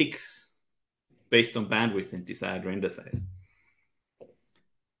receiver picks based on bandwidth and desired render size.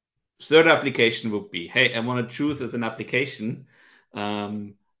 Third application would be, hey, I want to choose as an application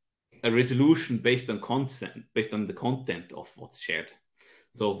a resolution based on the content of what's shared.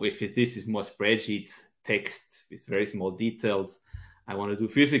 So if this is more spreadsheets, text with very small details, I want to do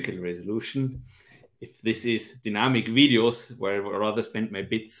physical resolution. If this is dynamic videos, where I rather spend my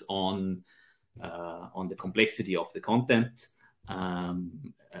bits on the complexity of the content,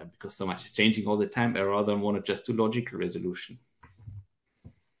 because so much is changing all the time, I rather want to just do logical resolution.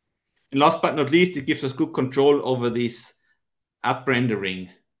 And last but not least, it gives us good control over these up-rendering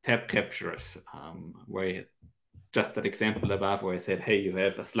tab capturers, where just that example above where I said, hey, you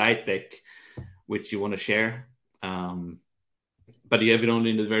have a slide deck which you want to share, but you have it only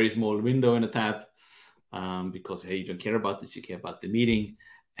in a very small window in a tab, because, hey, you don't care about this, you care about the meeting,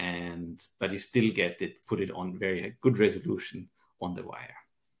 but you still put it on very good resolution on the wire.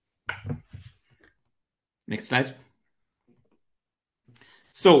 Next slide.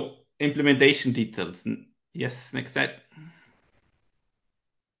 So implementation details. Yes, next slide.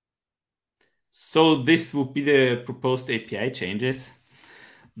 So this would be the proposed API changes,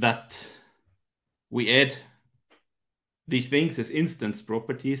 that we add these things as instance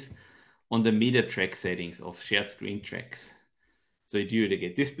properties on the media track settings of shared screen tracks. So you do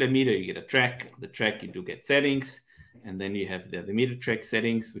get display media, you get a track. On the track, you do get settings. And then you have the media track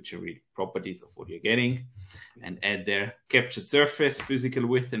settings, which are really properties of what you're getting, and add their captured surface, physical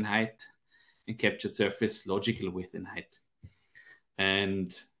width and height, and captured surface, logical width and height.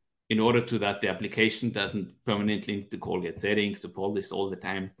 And in order to that, the application doesn't permanently need to call get settings to pull this all the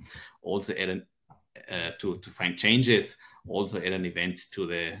time. Also add to find changes, also add an event to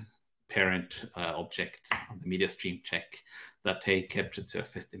the parent object on the media stream check that, hey, captured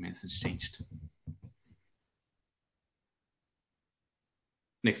surface dimensions changed.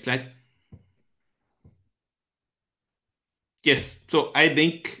 Next slide. Yes, so I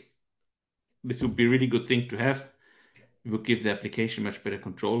think this would be a really good thing to have. It would give the application much better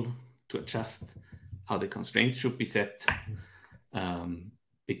control to adjust how the constraints should be set.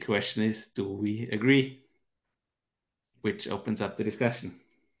 Big question is, do we agree? Which opens up the discussion.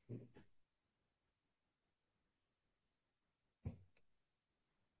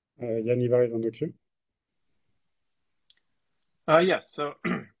 Janivar is on the queue. Yes, so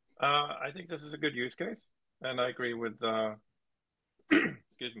I think this is a good use case, and I agree with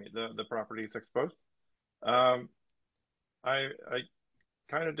excuse me, the properties exposed. I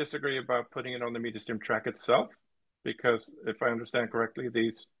kind of disagree about putting it on the media stream track itself, because if I understand correctly,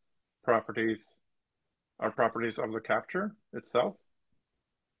 these properties are properties of the capture itself.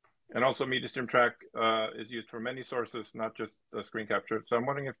 And also media stream track is used for many sources, not just the screen capture. So I'm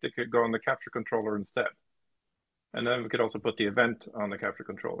wondering if they could go on the capture controller instead. And then we could also put the event on the capture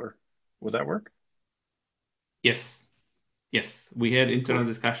controller. Would that work? Yes. Yes, we had internal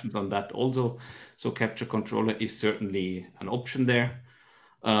discussions on that also. So capture controller is certainly an option there.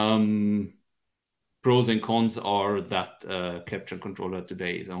 Pros and cons are that capture controller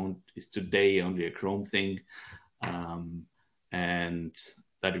today is today only a Chrome thing. And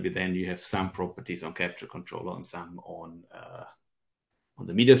that would be then you have some properties on capture controller and some on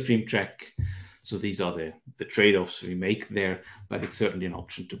the media stream track. So these are the trade-offs we make there, but it's certainly an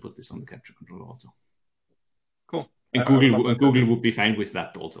option to put this on the capture controller also. Cool. And Google would be fine with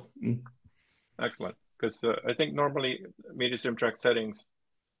that also. Excellent, because I think normally media stream track settings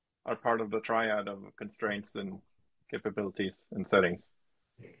are part of the triad of constraints and capabilities and settings.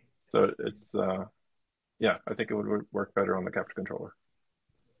 So it's yeah, I think it would work better on the capture controller.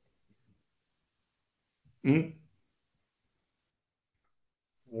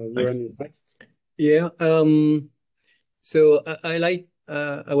 Next. Yeah. So I like.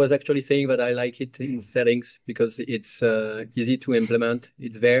 I was actually saying that I like it in settings because it's easy to implement.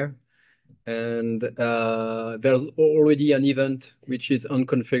 It's there, and there's already an event which is on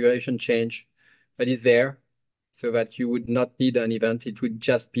configuration change that is there, so that you would not need an event. It would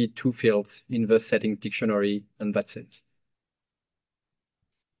just be two fields in the settings dictionary, and that's it.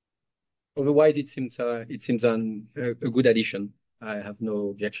 Otherwise, it seems a good addition. I have no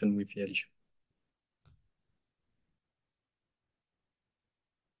objection with the addition.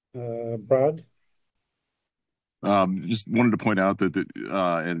 Brad? Just wanted to point out that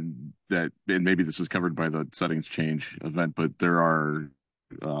and maybe this is covered by the settings change event, but there are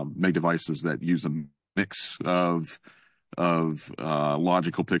Meg devices that use a mix of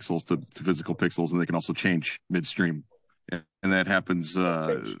logical pixels to physical pixels, and they can also change midstream, and that happens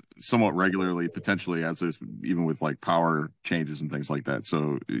somewhat regularly, potentially, as is even with like power changes and things like that.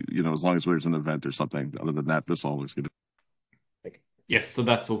 So as long as there's an event or something, other than that, this all looks good. Yes, so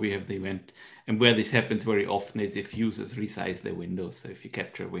that's what we have the event. And where this happens very often is if users resize their windows. So if you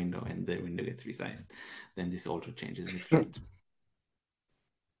capture a window and the window gets resized, then this also changes midfield.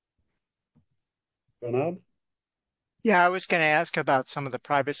 Bernard? Yeah, I was going to ask about some of the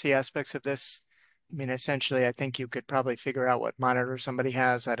privacy aspects of this. I mean, essentially, I think you could probably figure out what monitor somebody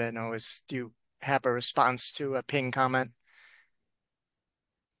has. I don't know, do you have a response to a ping comment?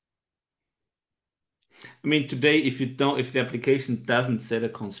 I mean, today, if the application doesn't set a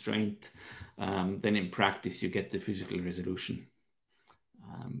constraint, then in practice you get the physical resolution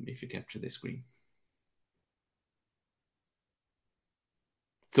if you capture the screen.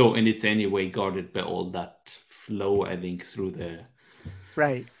 So, and it's anyway guarded by all that flow, I think, through the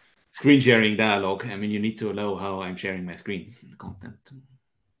screen sharing dialog. I mean, you need to allow how I'm sharing my screen content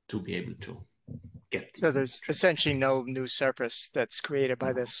to be able to get. So there's essentially no new surface that's created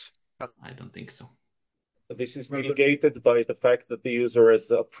by this. I don't think so. This is mitigated by the fact that the user has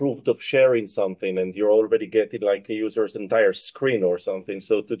approved of sharing something, and you're already getting like a user's entire screen or something.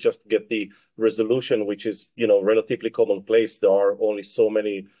 So to just get the resolution, which is relatively commonplace, there are only so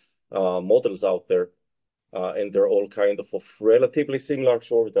many models out there, and they're all kind of relatively similar.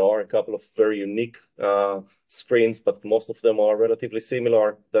 Sure, there are a couple of very unique screens, but most of them are relatively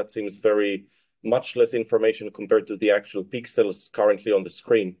similar. That seems very much less information compared to the actual pixels currently on the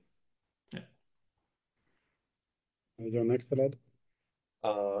screen. Your next slide.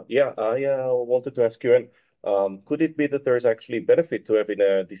 Yeah, I wanted to ask you, could it be that there's actually benefit to having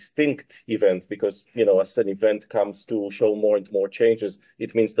a distinct event? Because, as an event comes to show more and more changes,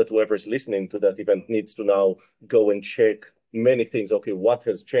 it means that whoever's listening to that event needs to now go and check many things. Okay, what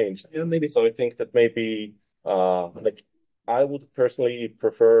has changed? Yeah, maybe. So I think that maybe, I would personally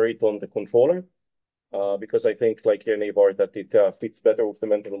prefer it on the controller. Because I think, like Ivar, that it fits better with the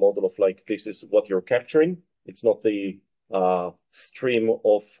mental model of this is what you're capturing. It's not the stream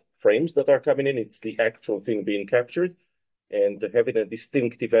of frames that are coming in. It's the actual thing being captured. And having a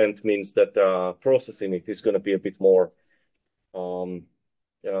distinct event means that processing it is going to be a bit more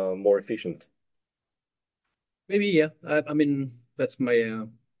efficient. Maybe, yeah. I mean, that's my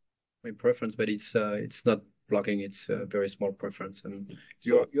preference, but it's not blocking. It's a very small preference, and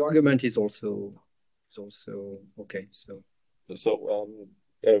your argument is also okay. So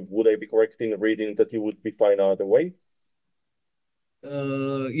would I be correct in reading that you would be fine either way?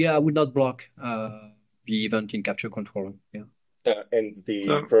 Yeah, I would not block the event in capture controller. Yeah. and the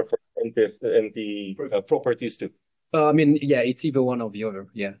So- properties too. I mean, yeah, it's either one or the other.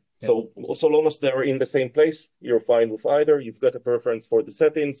 Yeah. So long as they're in the same place, you're fine with either. You've got a preference for the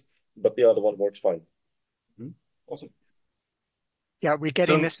settings, but the other one works fine. Awesome. Yeah, we're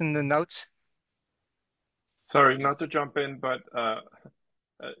getting So- this in the notes. Sorry, not to jump in, but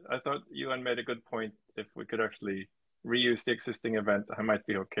I thought Ewan made a good point. If we could actually reuse the existing event, I might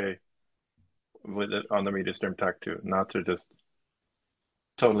be okay with it on the media stream tag too, not to just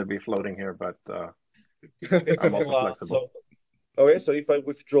totally be floating here, but I'm also flexible. Okay, so if I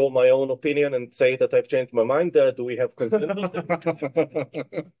withdraw my own opinion and say that I've changed my mind, do we have consensus?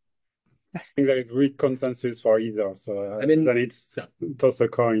 I think there is weak consensus for either. So I mean, then it's toss a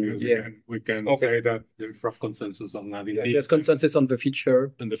coin. Yeah. We can Okay. say that there's rough consensus on that. There's consensus on the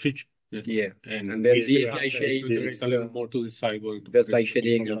feature. And the feature. Yeah. And then we the still API have shading to is, a little more to decide what That's by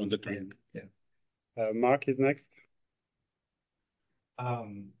shading on the trend. Yeah. Mark is next.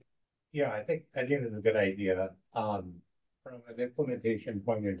 Yeah, I think it's a good idea. From an implementation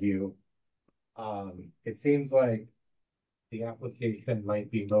point of view, it seems like the application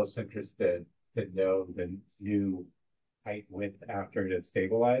might be most interested to know the new height width after it is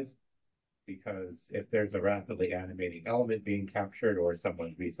stabilized. Because if there's a rapidly animating element being captured or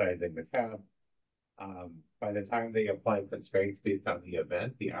someone's resizing the tab, by the time they apply constraints based on the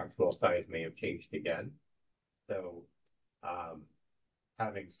event, the actual size may have changed again. So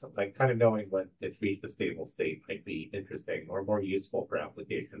having some, kind of knowing when it's reached a stable state might be interesting or more useful for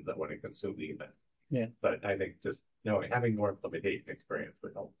applications that want to consume the event. Yeah. But I think just having more implementation experience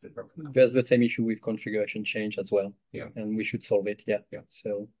would help. There's the same issue with configuration change as well. Yeah. And we should solve it. Yeah. Yeah.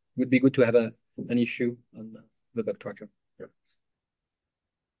 So it would be good to have an issue on the bug tracker. Yeah.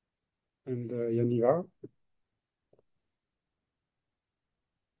 And Yanivar?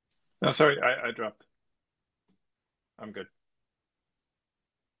 No, sorry, I dropped. I'm good.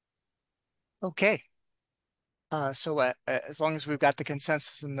 Okay. So as long as we've got the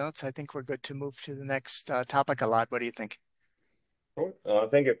consensus and notes, I think we're good to move to the next topic. Alad, what do you think? Sure.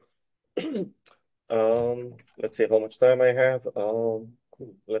 Thank you. Let's see how much time I have.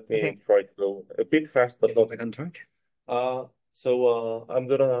 Let me try to go a bit fast, but not on track. So I'm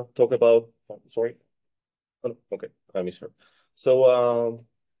gonna talk about. Sorry. Oh, okay, I misheard. So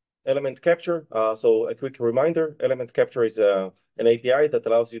element capture. So a quick reminder: element capture is an API that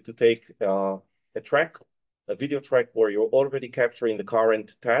allows you to take a video track where you're already capturing the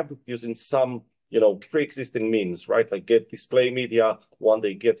current tab using some, pre-existing means, right? Like get display media, one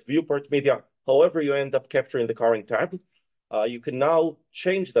day get viewport media. However, you end up capturing the current tab, you can now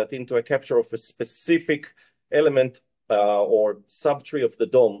change that into a capture of a specific element or subtree of the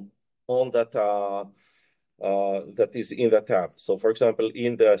DOM on that that is in that tab. So, for example,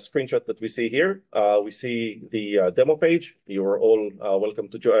 in the screenshot that we see here, we see the demo page. You are all welcome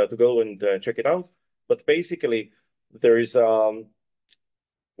to go and check it out. But basically, there is where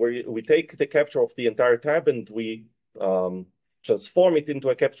we take the capture of the entire tab and we transform it into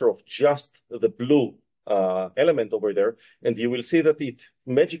a capture of just the blue element over there. And you will see that it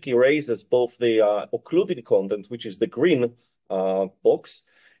magically erases both the occluded content, which is the green box,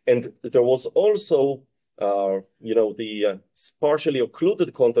 and there was also the partially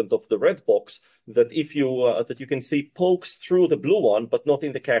occluded content of the red box that if you that you can see pokes through the blue one, but not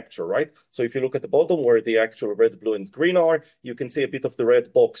in the capture, right? So if you look at the bottom where the actual red, blue, and green are, you can see a bit of the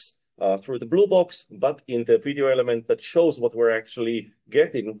red box through the blue box, but in the video element that shows what we're actually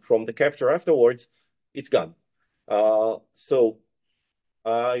getting from the capture afterwards, it's gone. So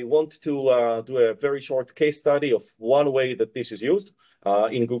I want to do a very short case study of one way that this is used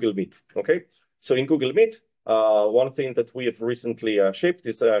in Google Meet, okay? So in Google Meet, one thing that we have recently shipped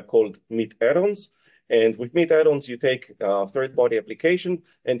is called Meet add-ons. And with Meet add-ons, you take a third-party application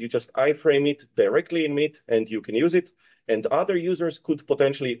and you just iframe it directly in Meet and you can use it. And other users could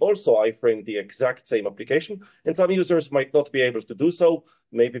potentially also iframe the exact same application. And some users might not be able to do so,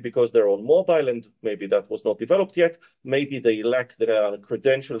 maybe because they're on mobile and maybe that was not developed yet. Maybe they lack the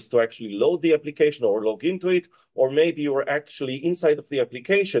credentials to actually load the application or log into it. Or maybe you're actually inside of the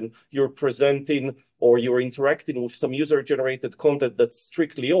application, you're presenting or you're interacting with some user-generated content that's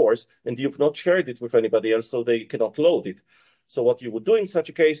strictly yours and you've not shared it with anybody else, so they cannot load it. So what you would do in such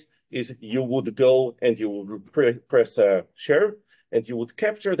a case is you would go and you would press share and you would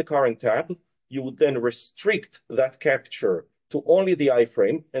capture the current tab. You would then restrict that capture to only the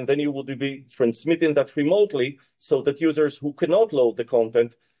iframe, and then you would be transmitting that remotely so that users who cannot load the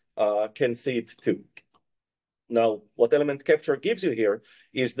content can see it too. Now, what element capture gives you here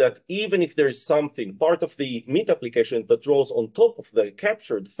is that even if there's something, part of the Meet application that draws on top of the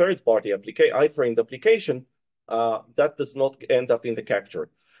captured third-party iframed application, that does not end up in the capture.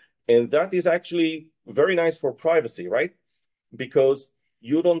 And that is actually very nice for privacy, right? Because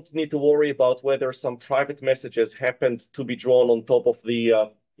you don't need to worry about whether some private messages happened to be drawn on top of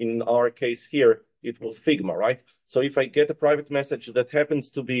the, in our case here, it was Figma, right? So if I get a private message that happens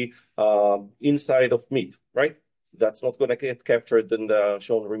to be inside of Meet, right? That's not going to get captured and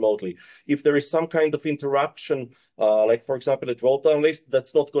shown remotely. If there is some kind of interruption, like for example, a drop-down list,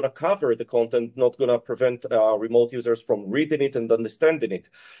 that's not going to cover the content, not going to prevent remote users from reading it and understanding it.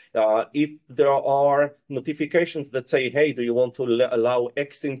 If there are notifications that say, hey, do you want to allow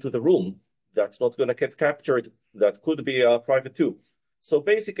X into the room? That's not going to get captured. That could be private too. So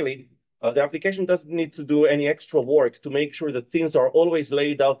basically, the application doesn't need to do any extra work to make sure that things are always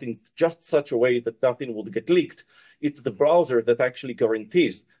laid out in just such a way that nothing would get leaked. It's the browser that actually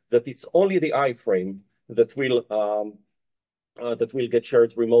guarantees that it's only the iframe that will get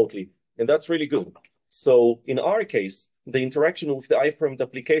shared remotely, and that's really good. So in our case, the interaction with the iframed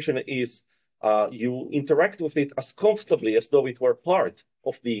application is you interact with it as comfortably as though it were part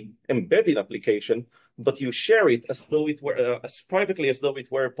of the embedded application, but you share it as though it were as privately as though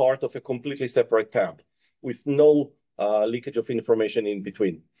it were part of a completely separate tab with no leakage of information in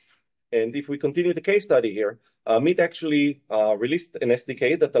between. And if we continue the case study here, Meet actually released an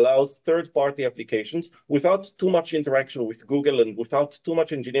SDK that allows third-party applications without too much interaction with Google and without too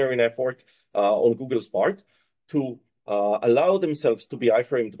much engineering effort on Google's part to allow themselves to be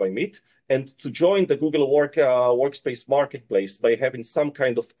iframed by Meet and to join the Google Workspace Marketplace by having some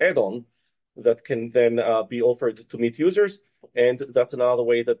kind of add-on that can then be offered to Meet users. And that's another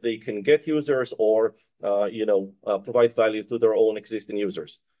way that they can get users or provide value to their own existing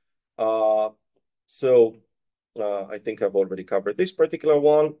users. I think I've already covered this particular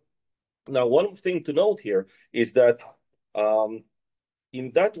one. Now, one thing to note here is that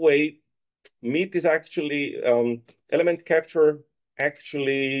in that way, Meet is actually, element capture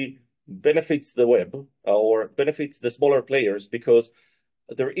actually benefits the web or benefits the smaller players because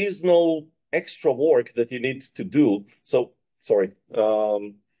there is no extra work that you need to do. So, sorry,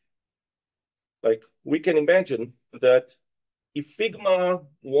 like we can imagine that if Figma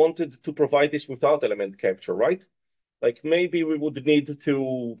wanted to provide this without element capture, right? Like maybe we would need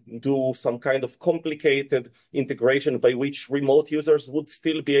to do some kind of complicated integration by which remote users would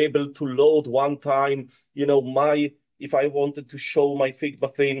still be able to load one time, if I wanted to show my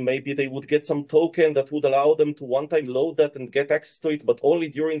Figma thing, maybe they would get some token that would allow them to one time load that and get access to it, but only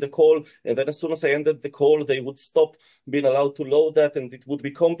during the call. And then as soon as I ended the call, they would stop being allowed to load that and it would be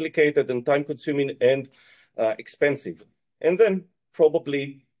complicated and time consuming and expensive. And then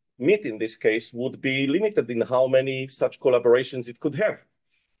probably Meet in this case would be limited in how many such collaborations it could have.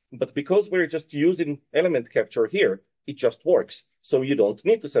 But because we're just using element capture here, it just works. So you don't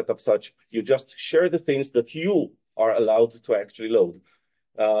need to set up such, you just share the things that you are allowed to actually load.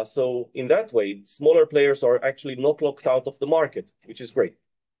 So in that way, smaller players are actually not locked out of the market, which is great.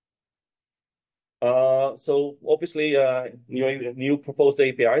 So obviously, new proposed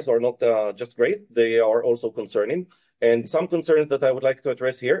APIs are not just great, they are also concerning. And some concerns that I would like to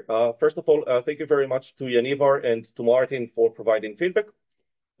address here. First of all, thank you very much to Yanivar and to Martin for providing feedback.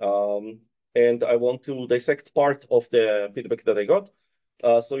 And I want to dissect part of the feedback that I got.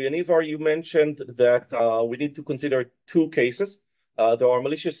 So Yanivar, you mentioned that we need to consider two cases. There are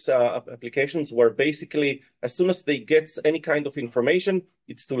malicious applications where basically, as soon as they get any kind of information,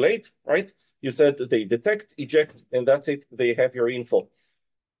 it's too late, right? You said they detect, eject, and that's it. They have your info.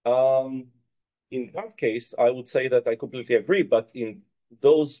 In that case, I would say that I completely agree, but in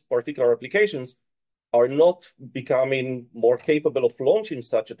those particular applications are not becoming more capable of launching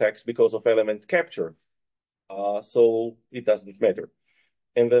such attacks because of element capture. So it doesn't matter.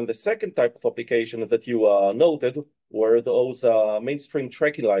 And then the second type of application that you noted were those mainstream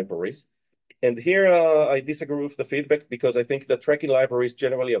tracking libraries. And here I disagree with the feedback because I think that tracking libraries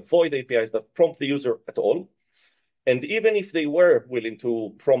generally avoid APIs that prompt the user at all. And even if they were willing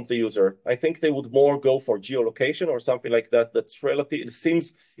to prompt the user, I think they would more go for geolocation or something like that. That's relatively, it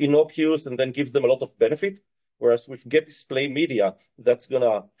seems innocuous and then gives them a lot of benefit. Whereas with Get Display Media, that's going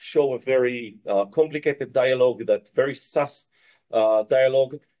to show a very complicated dialogue, that very sus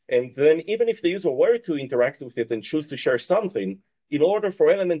dialogue. And then even if the user were to interact with it and choose to share something, in order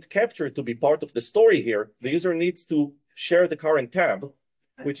for element capture to be part of the story here, the user needs to share the current tab,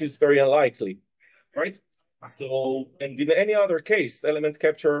 which is very unlikely, right? So, and in any other case, element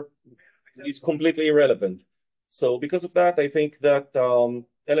capture is completely irrelevant. So because of that, I think that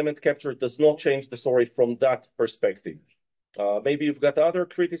element capture does not change the story from that perspective. Maybe you've got other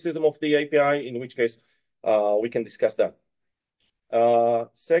criticism of the API, in which case we can discuss that.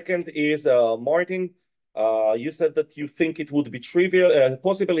 Second is Martin, You said that you think it would be trivial,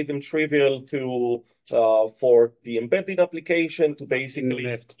 possibly even trivial to for the embedded application to basically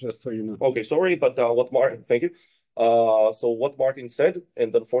left, just so you know. Okay, sorry, but what Martin, thank you. So what Martin said,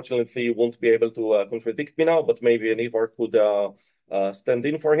 and unfortunately you won't be able to contradict me now, but maybe Yanivar could stand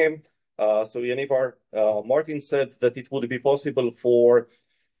in for him. So Yanivar, Martin said that it would be possible for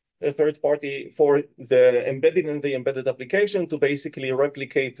a third party for the embedded and the embedded application to basically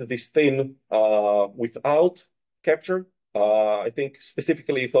replicate this thing without capture. I think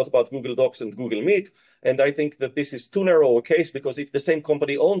specifically thought about Google Docs and Google Meet, and I think that this is too narrow a case because if the same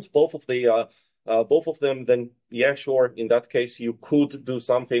company owns both of them, then yeah, sure, in that case you could do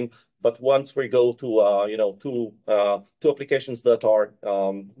something. But once we go to two applications that are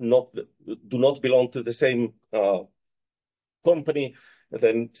do not belong to the same company,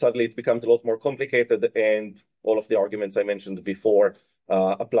 then suddenly it becomes a lot more complicated, and all of the arguments I mentioned before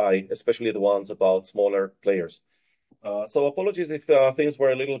apply, especially the ones about smaller players. So apologies if things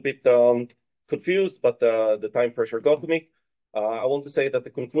were a little bit confused, but the time pressure got to me. I want to say that the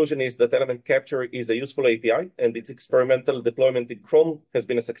conclusion is that element capture is a useful API, and its experimental deployment in Chrome has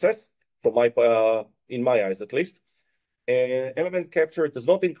been a success, in my eyes at least. Element capture does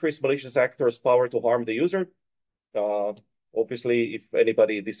not increase malicious actors' power to harm the user. Obviously, if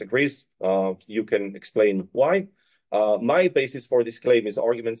anybody disagrees, you can explain why. My basis for this claim is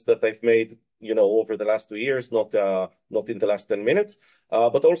arguments that I've made, over the last 2 years, not in the last 10 minutes,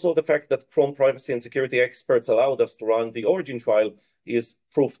 but also the fact that Chrome privacy and security experts allowed us to run the origin trial is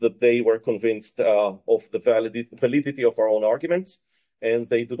proof that they were convinced of the validity of our own arguments, and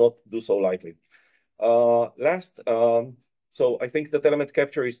they do not do so lightly. So I think that element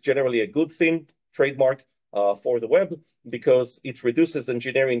capture is generally a good thing, trademark for the web, because it reduces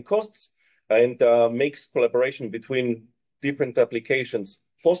engineering costs and makes collaboration between different applications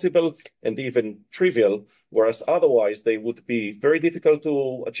possible and even trivial, whereas otherwise they would be very difficult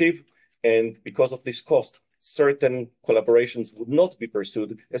to achieve. And because of this cost, certain collaborations would not be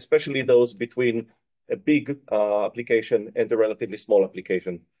pursued, especially those between a big application and a relatively small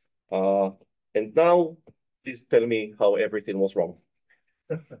application. And now, please tell me how everything was wrong.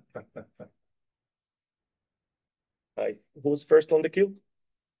 Who's first on the queue?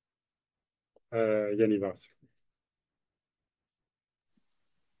 Yanivar.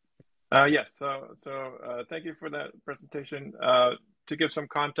 Yes, so thank you for that presentation. To give some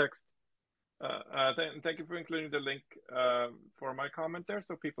context, thank you for including the link for my comment there,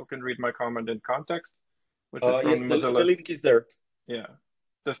 so people can read my comment in context, which is from yes, Mozilla. The link is there. Yeah,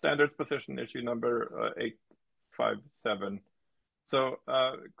 the standards position issue number 857. So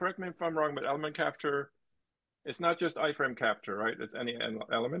correct me if I'm wrong, but element capture, it's not just iframe capture, right? It's any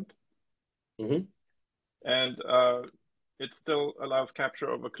element. Mm-hmm. And it still allows capture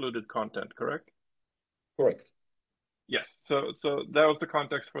of occluded content, correct? Correct. Yes. So that was the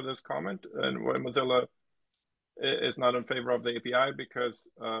context for this comment, and why Mozilla is not in favor of the API, because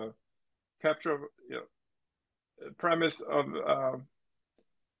capture of, premise of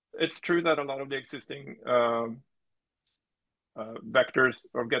it's true that a lot of the existing vectors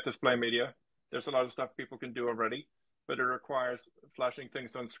of get display media, there's a lot of stuff people can do already, but it requires flashing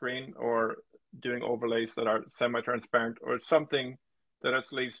things on screen or doing overlays that are semi-transparent or something that is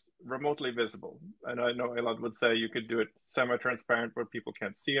at least remotely visible. And I know Elad would say you could do it semi-transparent where people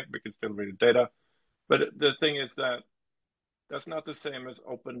can't see it, we can still read the data. But the thing is that that's not the same as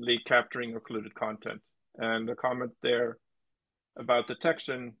openly capturing occluded content. And the comment there about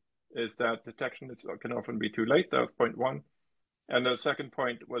detection is that detection can often be too late. That was point one. And the second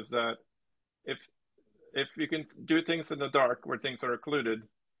point was that if you can do things in the dark where things are occluded,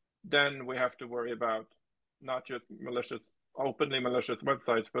 then we have to worry about not just openly malicious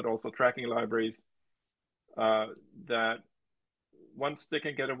websites, but also tracking libraries that once they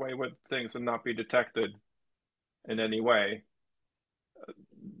can get away with things and not be detected in any way,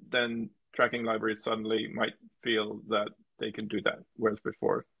 then tracking libraries suddenly might feel that they can do that, whereas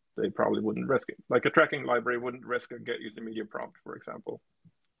before they probably wouldn't risk it. Like a tracking library wouldn't risk a get user media prompt, for example,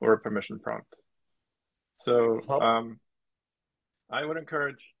 or a permission prompt. So I would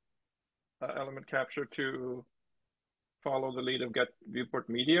encourage element capture to follow the lead of Get Viewport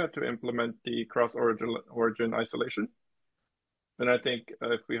Media to implement the cross-origin isolation. And I think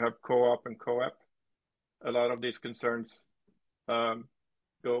if we have co-op and co-op, a lot of these concerns go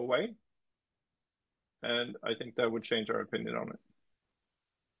away. And I think that would change our opinion on it.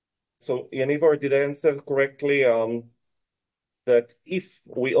 So Yanivar, did I answer correctly that if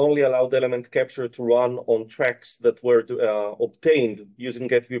we only allowed element capture to run on tracks that were obtained using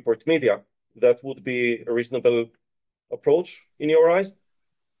Get Viewport Media, that would be a reasonable approach in your eyes?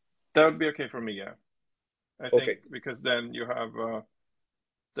 That would be okay for me, yeah. I think, because then you have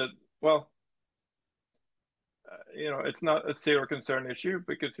it's not a zero concern issue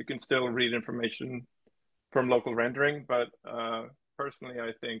because you can still read information from local rendering. But personally,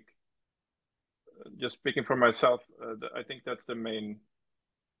 I think, just speaking for myself, I think that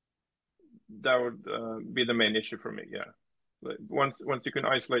would be the main issue for me. Yeah, once you can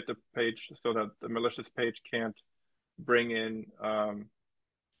isolate the page so that the malicious page can't bring in.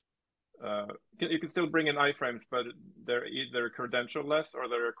 You can still bring in iframes, but they're either credential-less or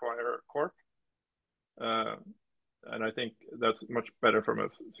they require corp. And I think that's much better from a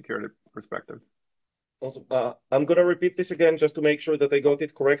security perspective. Also, I'm going to repeat this again just to make sure that I got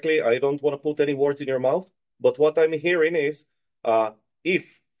it correctly. I don't want to put any words in your mouth, but what I'm hearing is if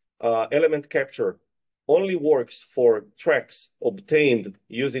element capture only works for tracks obtained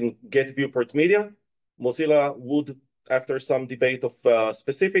using get viewport media, Mozilla would, after some debate of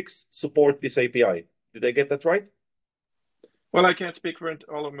specifics, support this API. Did I get that right? Well, I can't speak for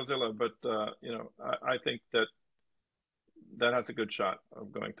all of Mozilla, but I think that has a good shot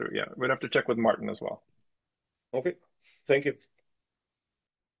of going through. Yeah, we'd have to check with Martin as well. Okay, thank you.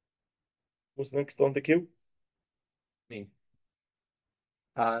 Who's next on the queue? Me.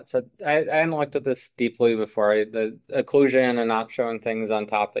 So I hadn't looked at this deeply before. The occlusion and not showing things on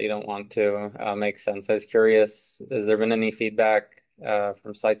top that you don't want to makes sense. I was curious, has there been any feedback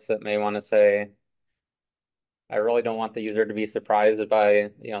from sites that may want to say, I really don't want the user to be surprised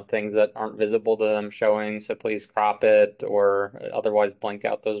by things that aren't visible to them showing, so please crop it or otherwise blank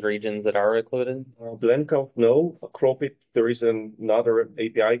out those regions that are occluded? Blank out, no. Crop it. There is another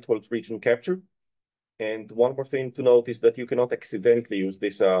API called region capture. And one more thing to note is that you cannot accidentally use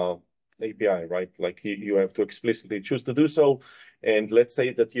this API, right? Like you have to explicitly choose to do so. And let's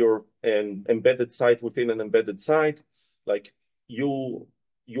say that you're an embedded site within an embedded site, like you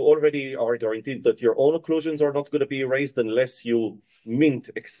already are guaranteed that your own occlusions are not going to be erased unless you mint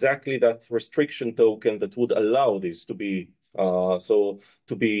exactly that restriction token that would allow this to be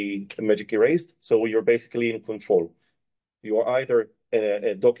magic erased. So you're basically in control. You are either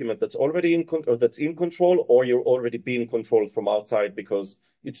a document that's already in control, or you're already being controlled from outside because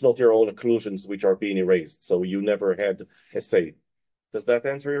it's not your own occlusions which are being erased. So you never had a say. Does that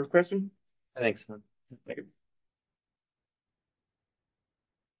answer your question? I think so. Thank you.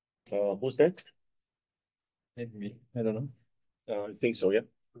 Who's next? Maybe me. I don't know. I think so, yeah.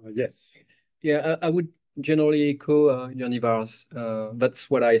 Yes. Yeah, I would generally echo Yanivar's. That's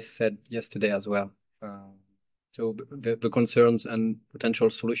what I said yesterday as well. So the concerns and potential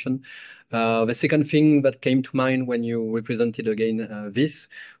solution. The second thing that came to mind when you represented again this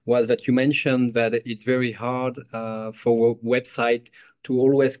was that you mentioned that it's very hard for a website to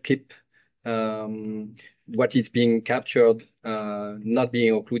always keep what is being captured not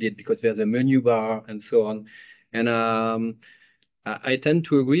being occluded because there's a menu bar and so on. And I tend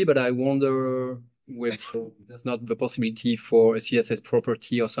to agree, but I wonder whether there's not the possibility for a CSS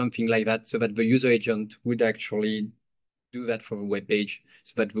property or something like that, so that the user agent would actually do that for a web page,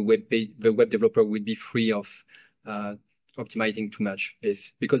 so that the web developer would be free of optimizing too much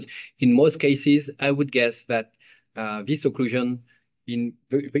this. Because in most cases, I would guess that this occlusion in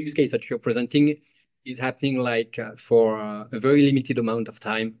the use case that you're presenting is happening like for a very limited amount of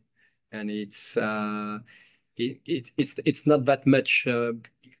time, and it's not that much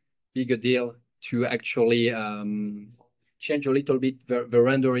big a deal to actually change a little bit the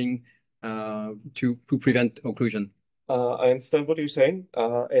rendering to prevent occlusion. I understand what you're saying,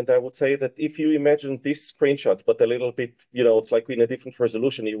 and I would say that if you imagine this screenshot, but a little bit, it's like in a different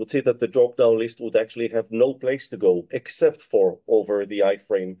resolution, you would see that the drop-down list would actually have no place to go except for over the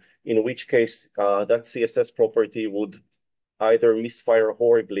iframe, in which case that CSS property would either misfire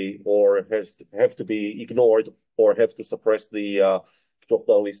horribly or have to be ignored or have to suppress the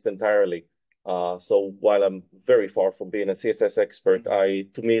drop-down list entirely. So while I'm very far from being a CSS expert,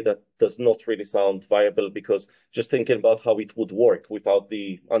 to me that does not really sound viable, because just thinking about how it would work without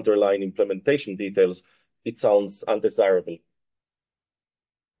the underlying implementation details, it sounds undesirable.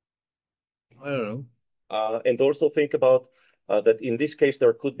 I don't know. And also think about that in this case,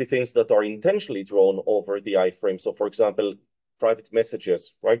 there could be things that are intentionally drawn over the iframe. So for example, private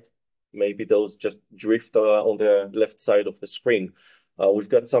messages, right? Maybe those just drift on the left side of the screen. We've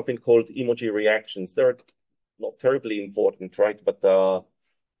got something called emoji reactions. They're not terribly important, right? But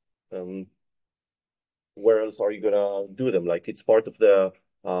where else are you gonna do them? Like, it's part of the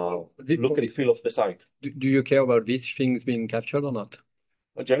look and feel of the site. Do you care about these things being captured or not?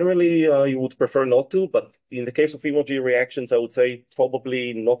 Generally, you would prefer not to, but in the case of emoji reactions, I would say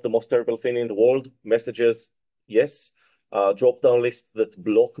probably not the most terrible thing in the world. Messages, yes. Drop-down lists that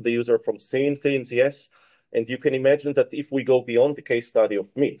block the user from seeing things, yes. And you can imagine that if we go beyond the case study of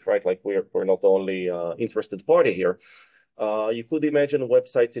Meet, right? Like we're not the only interested party here. You could imagine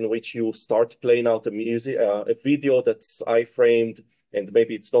websites in which you start playing out a video that's iframed, and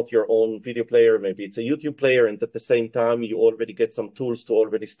maybe it's not your own video player, maybe it's a YouTube player, and at the same time you already get some tools to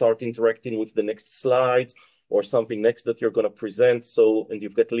already start interacting with the next slides or something next that you're going to present. So, and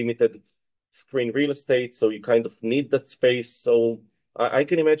you've got limited screen real estate, so you kind of need that space. So I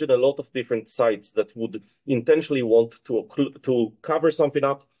can imagine a lot of different sites that would intentionally want to cover something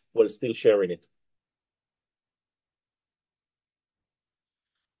up while still sharing it.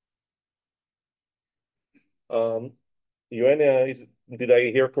 Yuan, did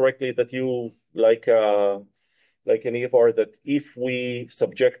I hear correctly that you like any of our, that if we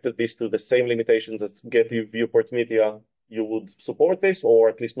subjected this to the same limitations as Getty Viewport Media, you would support this or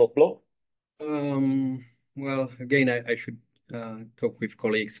at least not block? Well, again, I should talk with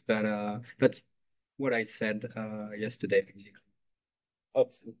colleagues, but that's what I said yesterday.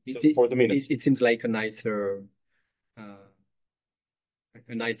 For the minutes. It seems like a nice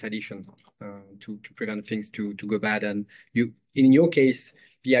addition to prevent things to go bad. And in your case,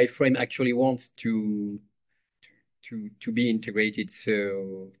 the iframe actually wants to be integrated.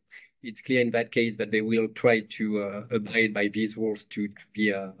 So it's clear in that case that they will try to abide by these rules to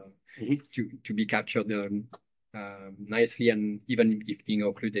be captured nicely, and even if being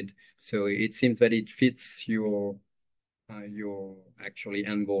occluded. So it seems that it fits your actually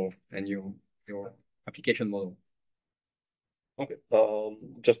end goal and your application model. Okay.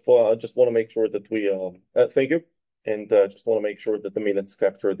 Just want to make sure that we thank you, and just want to make sure that the minutes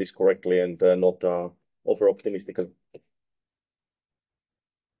capture this correctly and not over optimistic.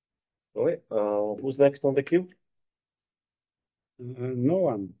 Okay. Who's next on the queue? No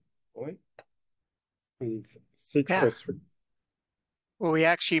one. Okay. It's 6:03. Well, we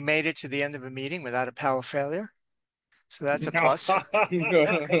actually made it to the end of a meeting without a power failure. So that's a plus.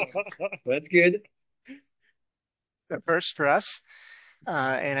 That's good. The first for us.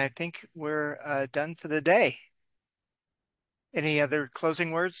 And I think we're done for the day. Any other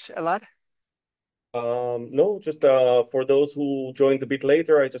closing words, Elad? No, just for those who joined a bit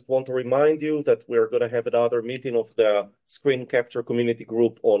later, I just want to remind you that we're going to have another meeting of the Screen Capture Community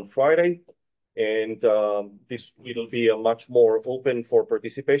Group on Friday. And this will be a much more open for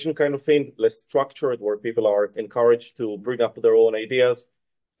participation kind of thing, less structured, where people are encouraged to bring up their own ideas.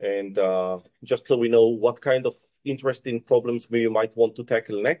 And just so we know what kind of interesting problems we might want to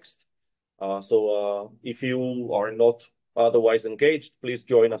tackle next. So if you are not otherwise engaged, please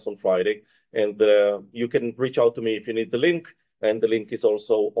join us on Friday. And you can reach out to me if you need the link. And the link is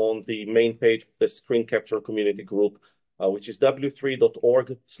also on the main page of the Screen Capture Community Group, which is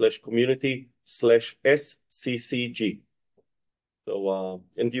w3.org/community/SCCG. So,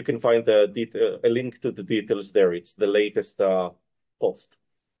 and you can find a link to the details there. It's the latest post.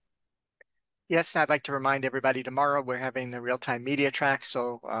 Yes, I'd like to remind everybody tomorrow we're having the real-time media track.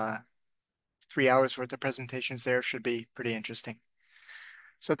 So 3 hours worth of presentations there should be pretty interesting.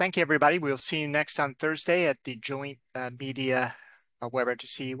 So thank you, everybody. We'll see you next on Thursday at the joint media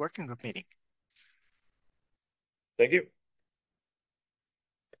WebRTC working group meeting. Thank you.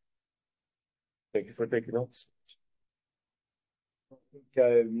 Thank you for taking notes. I think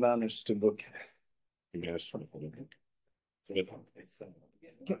I managed to book.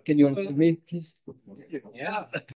 Can you unmute me, please? Yeah.